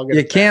back.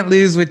 You can't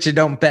lose what you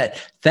don't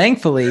bet.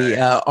 Thankfully,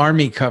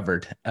 Army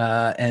covered,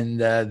 and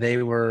they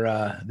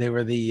were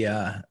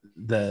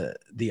the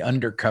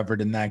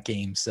undercovered in that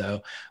game.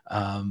 So,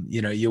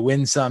 you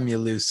win some, you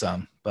lose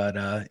some. But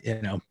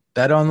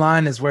Bet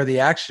Online is where the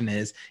action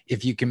is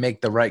if you can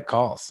make the right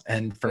calls.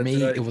 And for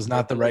me, it was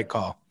not the right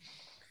call.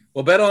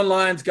 Well, Bet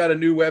Online's got a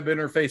new web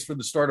interface for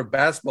the start of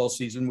basketball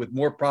season with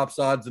more props,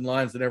 odds, and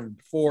lines than ever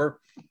before.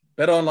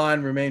 Bet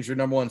Online remains your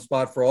number one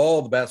spot for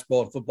all the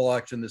basketball and football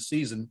action this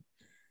season.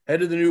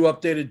 Head to the new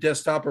updated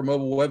desktop or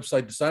mobile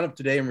website to sign up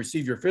today and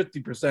receive your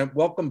 50%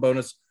 welcome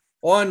bonus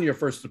on your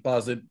first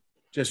deposit.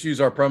 Just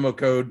use our promo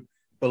code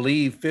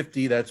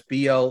BELIEVE50, that's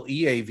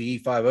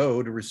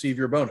BLEAV50, to receive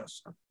your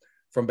bonus.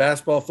 From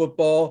basketball,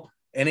 football,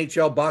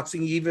 NHL,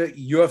 boxing, even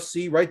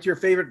UFC, right to your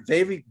favorite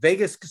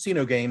Vegas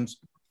casino games.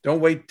 Don't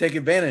wait to take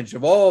advantage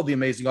of all the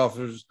amazing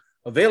offers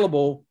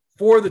available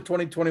for the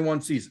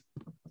 2021 season.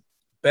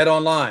 Bet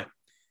Online.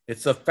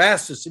 It's the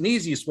fastest and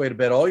easiest way to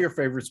bet all your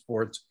favorite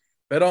sports.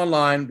 Bet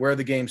Online, where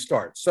the game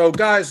starts. So,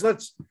 guys,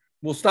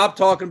 we'll stop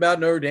talking about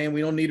Notre Dame.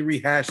 We don't need to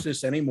rehash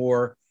this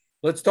anymore.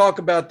 Let's talk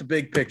about the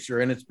big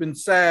picture. And it's been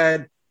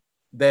sad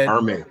that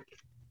Army.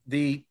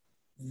 the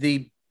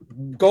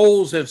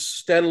goals have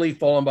steadily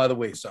fallen by the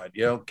wayside.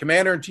 You know,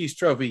 Commander in Chief's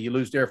trophy, you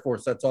lose to Air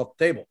Force, that's off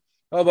the table.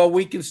 Oh, but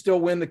we can still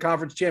win the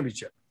conference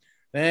championship.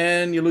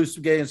 Then you lose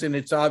some games, and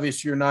it's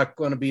obvious you're not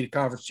going to be the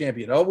conference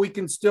champion. Oh, we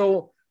can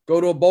still go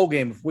to a bowl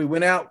game. If we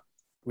win out,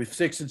 we're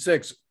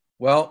 6-6.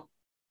 Well,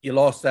 you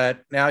lost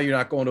that. Now you're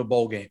not going to a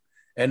bowl game.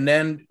 And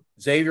then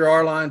Xavier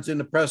Arline's in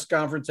the press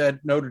conference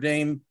at Notre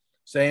Dame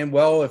saying,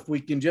 well, if we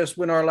can just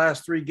win our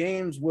last 3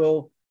 games,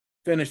 we'll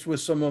finish with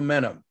some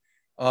momentum.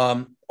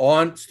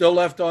 Still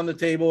left on the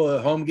table,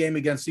 a home game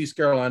against East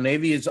Carolina.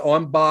 Navy is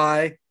on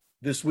bye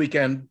this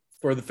weekend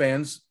for the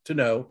fans to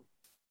know.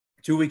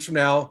 2 weeks from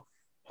now,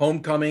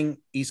 homecoming,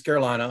 East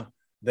Carolina,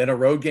 then a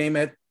road game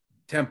at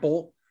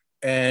Temple.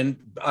 And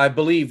I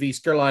believe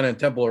East Carolina and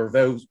Temple are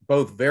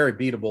both very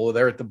beatable.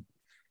 They're at the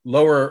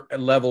lower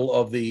level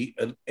of the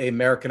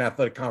American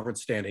Athletic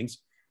Conference standings.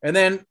 And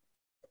then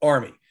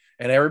Army.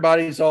 And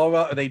everybody's all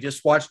about, they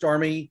just watched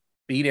Army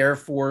beat Air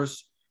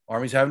Force.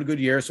 Army's having a good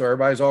year, so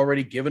everybody's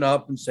already given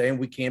up and saying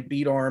we can't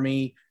beat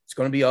Army. It's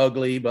going to be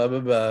ugly, blah,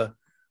 blah, blah.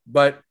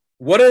 But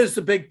what is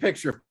the big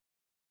picture?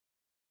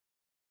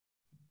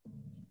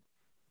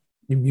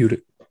 You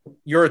muted.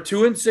 You're a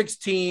 2-6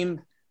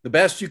 team. The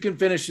best you can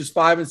finish is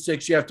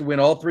 5-6. You have to win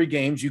all 3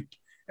 games.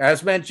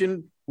 As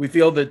mentioned, we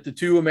feel that the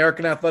 2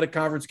 American Athletic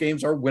Conference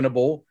games are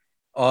winnable.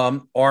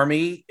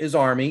 Army is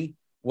Army.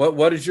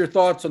 What is your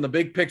thoughts on the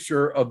big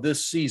picture of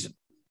this season?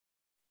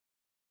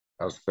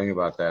 I was thinking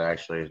about that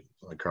actually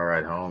on the car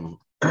ride home.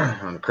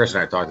 Chris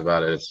and I talked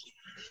about it. It's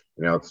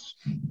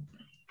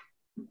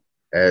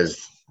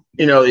as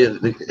you know,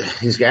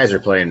 these guys are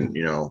playing,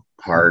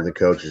 hard. The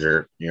coaches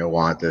are,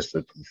 want this.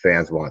 The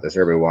fans want this.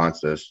 Everybody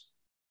wants this.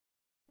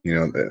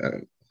 I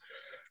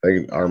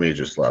think Army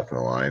just left on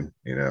the line.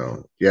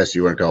 Yes,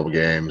 you win a couple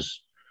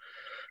games.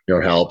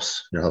 It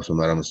helps. It helps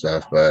momentum and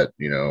stuff. But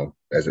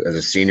as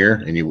a senior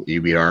and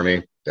you beat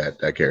Army,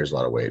 that carries a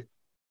lot of weight.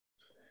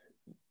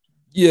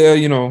 Yeah,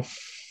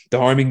 the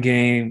Army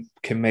game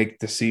can make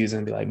the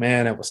season be like,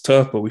 man, that was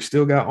tough, but we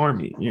still got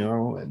Army,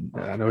 and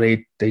I know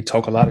they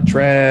talk a lot of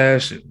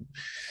trash and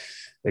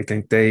they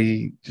think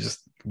they just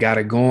got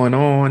it going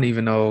on,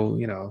 even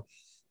though,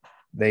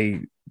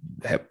 they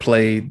have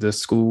played the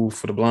School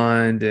for the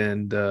Blind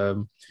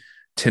and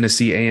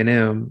Tennessee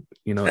A&M,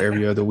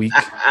 every other week.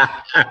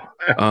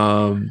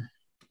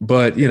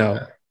 But,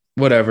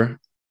 whatever.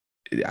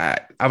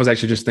 I was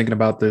actually just thinking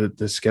about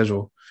the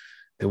schedule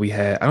that we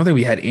had. I don't think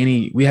we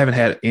haven't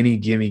had any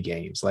gimme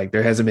games. Like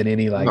there hasn't been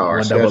any like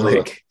one double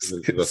leg.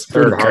 The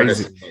third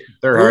hardest in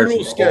the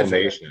whole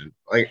nation.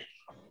 Like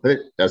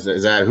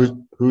is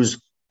that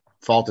whose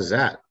fault is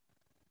that?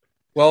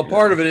 Well,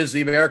 part of it is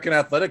the American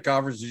Athletic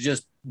Conference is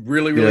just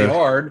really, really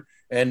hard.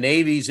 And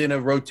Navy's in a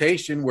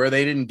rotation where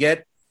they didn't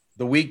get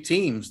the weak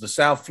teams, the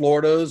South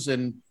Floridas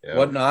and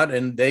whatnot,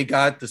 and they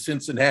got the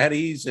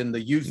Cincinnati's and the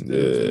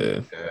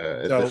Houston.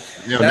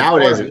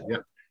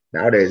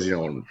 Nowadays,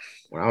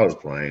 when I was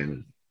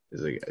playing,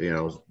 is like,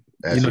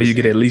 you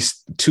get at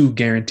least 2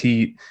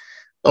 guaranteed.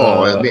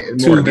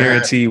 Two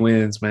guaranteed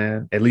wins,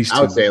 man. At least 2.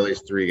 I would say at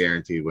least 3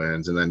 guaranteed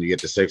wins, and then you get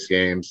to 6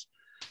 games.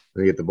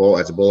 Then you get the bowl.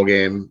 That's a bowl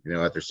game.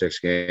 After 6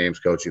 games,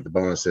 coach, you get the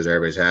bonuses.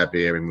 Everybody's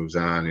happy. Everybody moves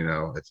on.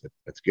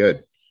 It's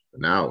good.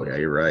 But now, yeah,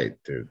 you're right,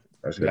 dude.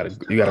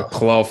 You got to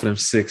claw for them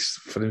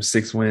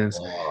 6 wins.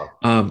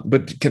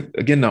 But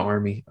again, the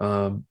Army.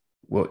 Well,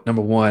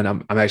 number one,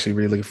 I'm actually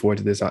really looking forward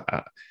to this.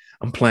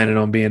 I'm planning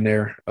on being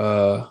there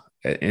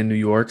in New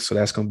York, so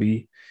that's going to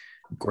be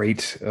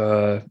great.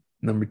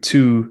 Number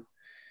 2,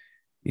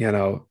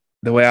 the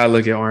way I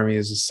look at Army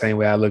is the same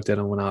way I looked at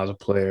them when I was a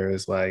player.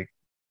 It's like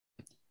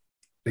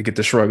they get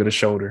the shrug of the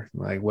shoulder,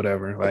 like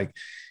whatever. Like,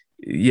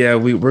 yeah,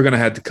 we're going to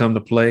have to come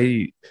to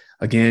play.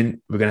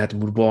 Again, we're going to have to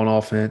move the ball on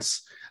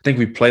offense. I think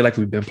we play like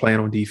we've been playing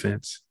on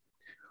defense.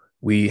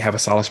 We have a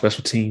solid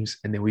special teams,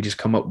 and then we just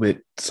come up with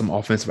some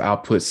offensive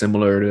output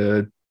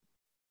similar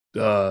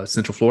to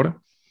Central Florida.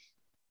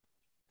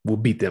 We'll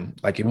beat them.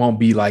 Like, it won't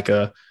be like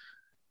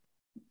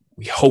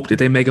we hope that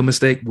they make a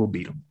mistake. We'll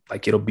beat them.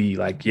 Like, it'll be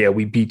like, yeah,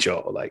 we beat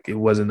y'all. Like, it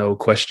wasn't no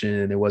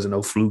question. There wasn't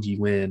no fluky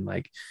win.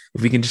 Like,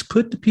 if we can just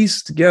put the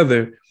pieces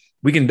together,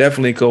 we can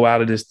definitely go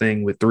out of this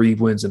thing with 3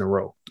 wins in a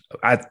row.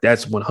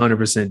 That's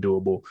 100%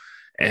 doable.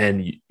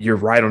 And you're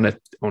right on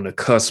the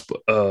cusp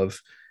of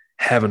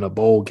having a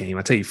bowl game.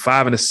 I tell you,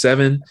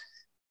 5-7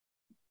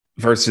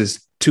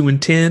 versus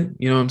 2-10,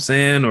 you know what I'm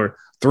saying? Or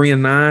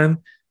 3-9,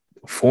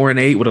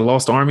 4-8 with a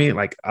lost Army.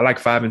 Like, I like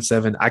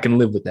 5-7. I can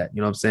live with that.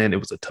 You know what I'm saying? It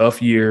was a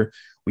tough year.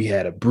 We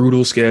had a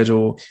brutal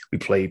schedule. We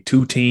played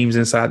 2 teams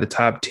inside the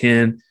top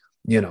 10.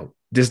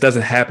 This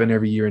doesn't happen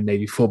every year in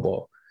Navy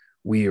football.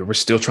 We're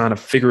still trying to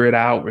figure it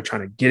out. We're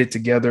trying to get it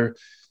together.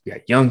 We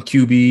got young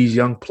QBs,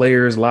 young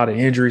players, a lot of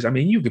injuries. I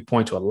mean, you could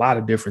point to a lot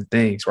of different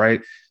things,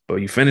 right? But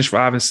you finish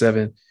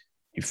 5-7.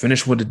 You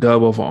finish with the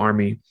dub over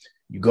Army.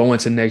 You go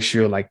into next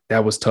year like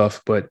that was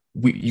tough, but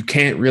you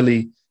can't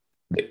really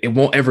 – it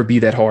won't ever be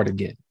that hard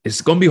again.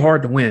 It's going to be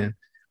hard to win,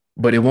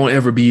 but it won't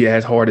ever be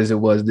as hard as it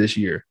was this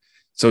year.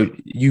 So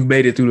you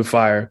made it through the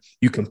fire.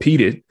 You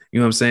competed. You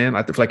know what I'm saying?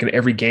 I feel like in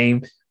every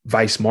game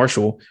vice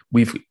Marshall,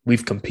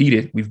 we've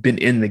competed, we've been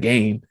in the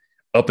game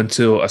up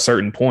until a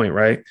certain point,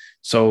 right?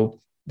 So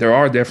there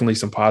are definitely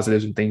some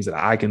positives and things that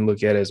I can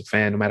look at as a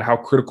fan, no matter how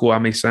critical I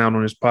may sound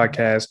on this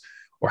podcast,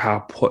 or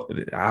how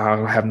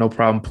I have no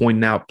problem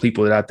pointing out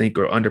people that I think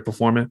are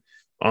underperforming,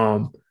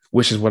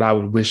 which is what I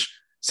would wish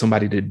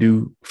somebody to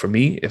do for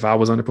me if I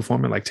was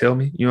underperforming, like tell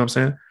me, you know what I'm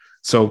saying?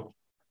 So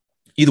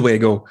either way to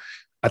go,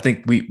 I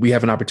think we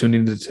have an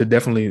opportunity to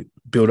definitely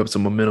build up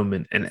some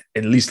momentum and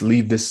at least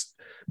leave this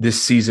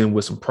season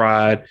with some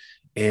pride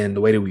and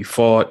the way that we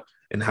fought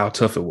and how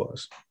tough it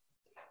was.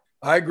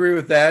 I agree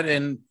with that.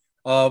 And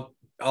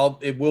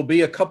it will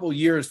be a couple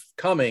years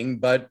coming,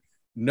 but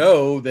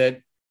know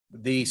that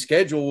the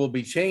schedule will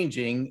be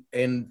changing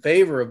in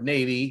favor of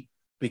Navy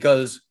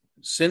because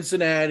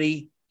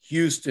Cincinnati,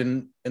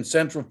 Houston, and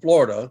Central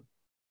Florida,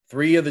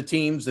 3 of the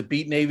teams that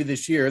beat Navy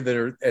this year that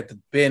are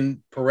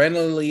been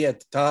perennially at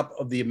the top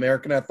of the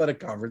American Athletic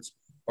Conference,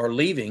 are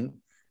leaving,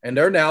 and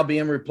they're now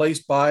being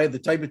replaced by the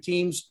type of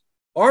teams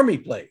Army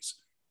plays,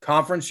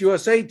 Conference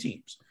USA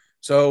teams.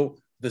 So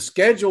the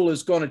schedule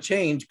is going to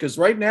change because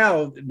right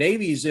now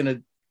Navy's in a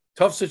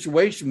tough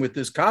situation with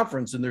this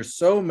conference, and there's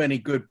so many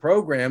good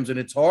programs, and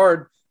it's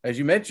hard, as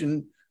you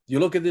mentioned, you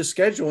look at this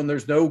schedule and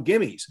there's no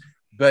gimmies.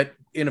 But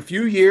in a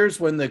few years,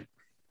 when the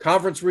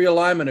conference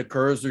realignment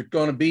occurs, there's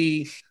going to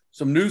be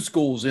some new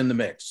schools in the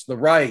mix, the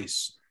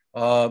Rice,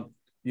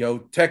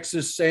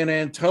 Texas, San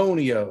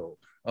Antonio,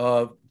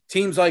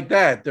 teams like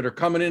that are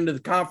coming into the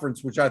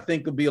conference, which I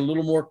think will be a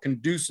little more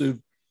conducive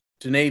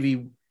to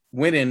Navy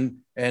winning.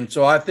 And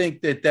so I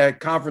think that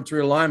conference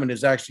realignment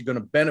is actually going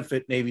to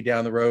benefit Navy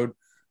down the road.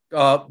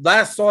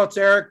 Last thoughts,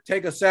 Eric,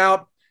 take us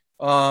out.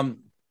 And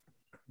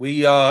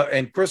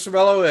Chris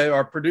Cervello,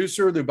 our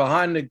producer, they're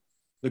behind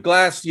the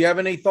glass. Do you have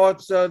any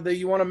thoughts that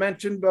you want to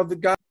mention of the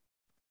guy?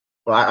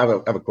 Well, I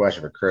have a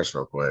question for Chris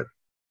real quick.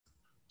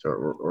 So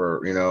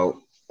we're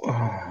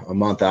a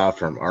month out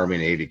from Army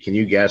Navy. Can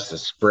you guess the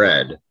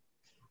spread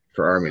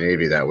for Army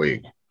Navy that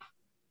week?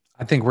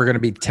 I think we're going to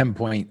be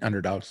 10-point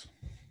underdogs.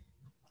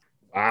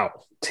 Wow.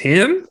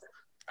 10?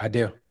 I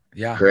do.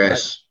 Yeah.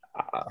 Chris.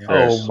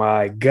 Oh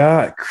my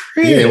God.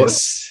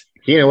 Chris.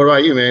 Keenan, what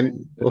about you,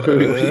 man? What do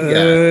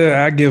you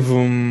got? I give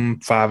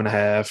them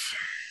 5.5.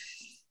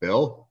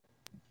 Bill?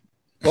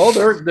 Well,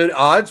 the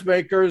odds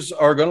makers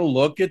are going to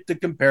look at the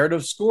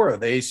comparative score.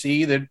 They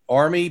see that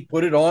Army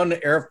put it on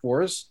Air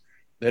Force,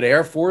 that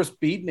Air Force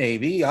beat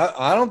Navy.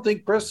 I don't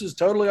think Chris is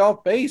totally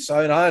off base.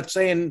 I'm not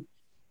saying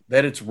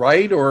that it's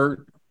right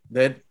or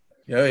that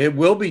it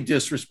will be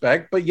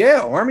disrespect, but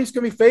yeah, Army's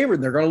going to be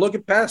favored. They're going to look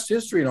at past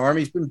history, and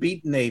Army's been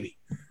beating Navy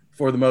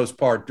for the most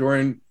part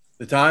during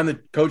the time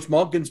that Coach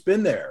Monken's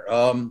been there.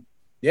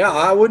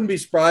 I wouldn't be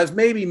surprised.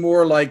 Maybe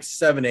more like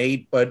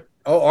 7-8, but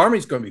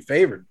Army's going to be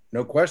favored,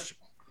 no question.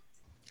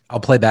 I'll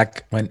play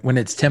back when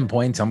it's 10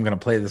 points. I'm going to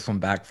play this one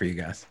back for you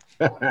guys.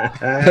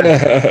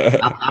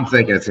 I'm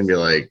thinking it's going to be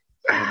like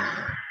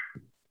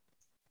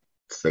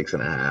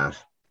 6.5.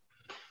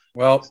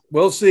 Well,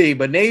 we'll see.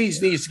 But Navy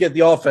needs to get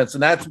the offense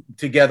and that's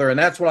together, and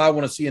that's what I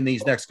want to see in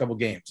these next couple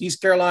games.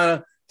 East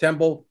Carolina,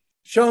 Temple,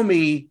 show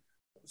me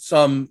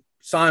some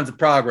signs of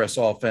progress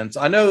offense.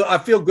 I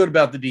feel good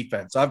about the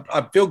defense.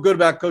 I feel good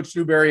about Coach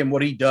Newberry and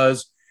what he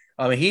does.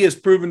 He has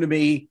proven to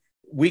me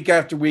week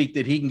after week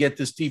that he can get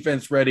this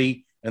defense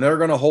ready, and they're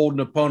going to hold an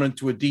opponent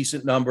to a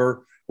decent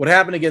number. What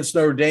happened against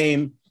Notre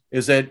Dame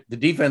is that the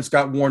defense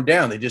got worn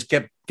down. They just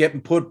kept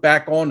getting put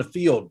back on the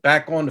field.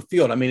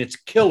 I mean, it's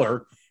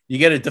killer. You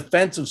get a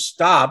defensive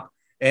stop,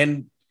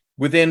 and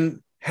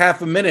within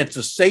half a minute, it's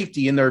a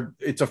safety, and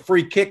it's a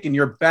free kick, and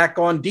you're back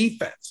on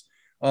defense.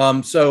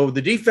 So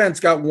the defense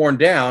got worn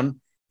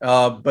down,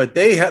 but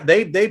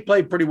they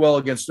played pretty well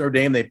against Notre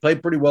Dame. They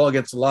played pretty well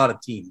against a lot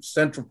of teams,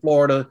 Central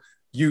Florida,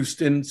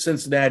 Houston,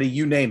 Cincinnati,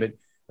 you name it.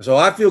 So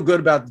I feel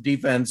good about the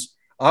defense.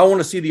 I want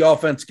to see the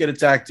offense get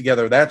its act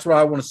together. That's what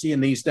I want to see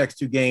in these next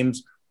 2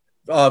 games.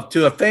 To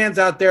the fans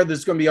out there, this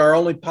is going to be our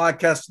only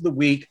podcast of the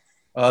week.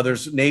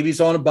 There's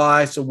Navy's on a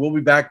bye, so we'll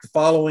be back the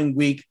following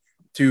week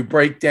to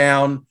break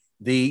down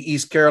the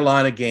East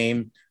Carolina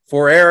game.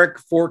 For Eric,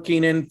 for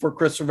Keenan, for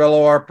Chris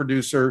Cervello, our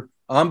producer,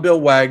 I'm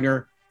Bill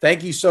Wagner.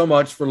 Thank you so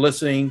much for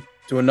listening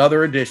to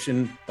another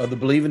edition of the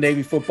Believe in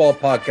Navy Football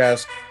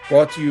podcast,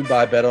 brought to you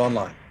by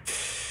BetOnline.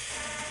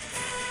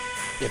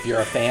 If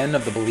you're a fan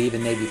of the Believe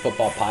in Navy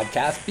Football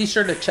podcast, be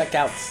sure to check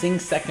out Sing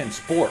Second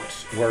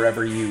Sports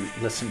wherever you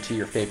listen to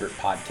your favorite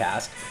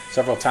podcast.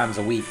 Several times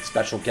a week,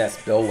 special guest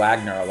Bill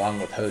Wagner,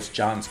 along with host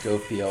John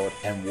Schofield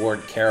and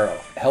Ward Carroll,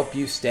 help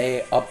you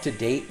stay up to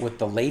date with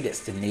the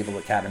latest in Naval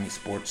Academy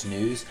sports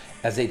news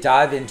as they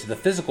dive into the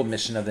physical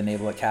mission of the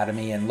Naval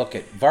Academy and look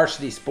at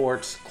varsity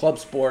sports, club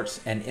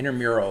sports, and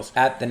intramurals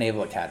at the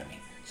Naval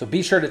Academy. So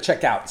be sure to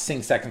check out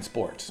Sing Second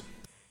Sports.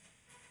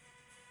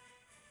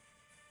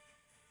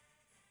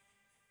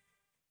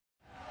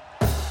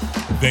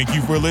 Thank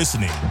you for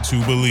listening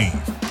to Believe.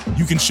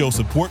 You can show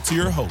support to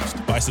your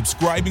host by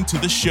subscribing to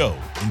the show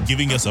and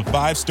giving us a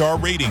 5-star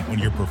rating on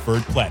your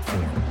preferred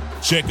platform.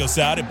 Check us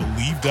out at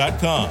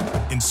Believe.com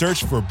and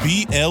search for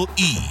BLEAV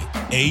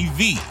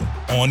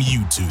on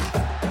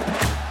YouTube.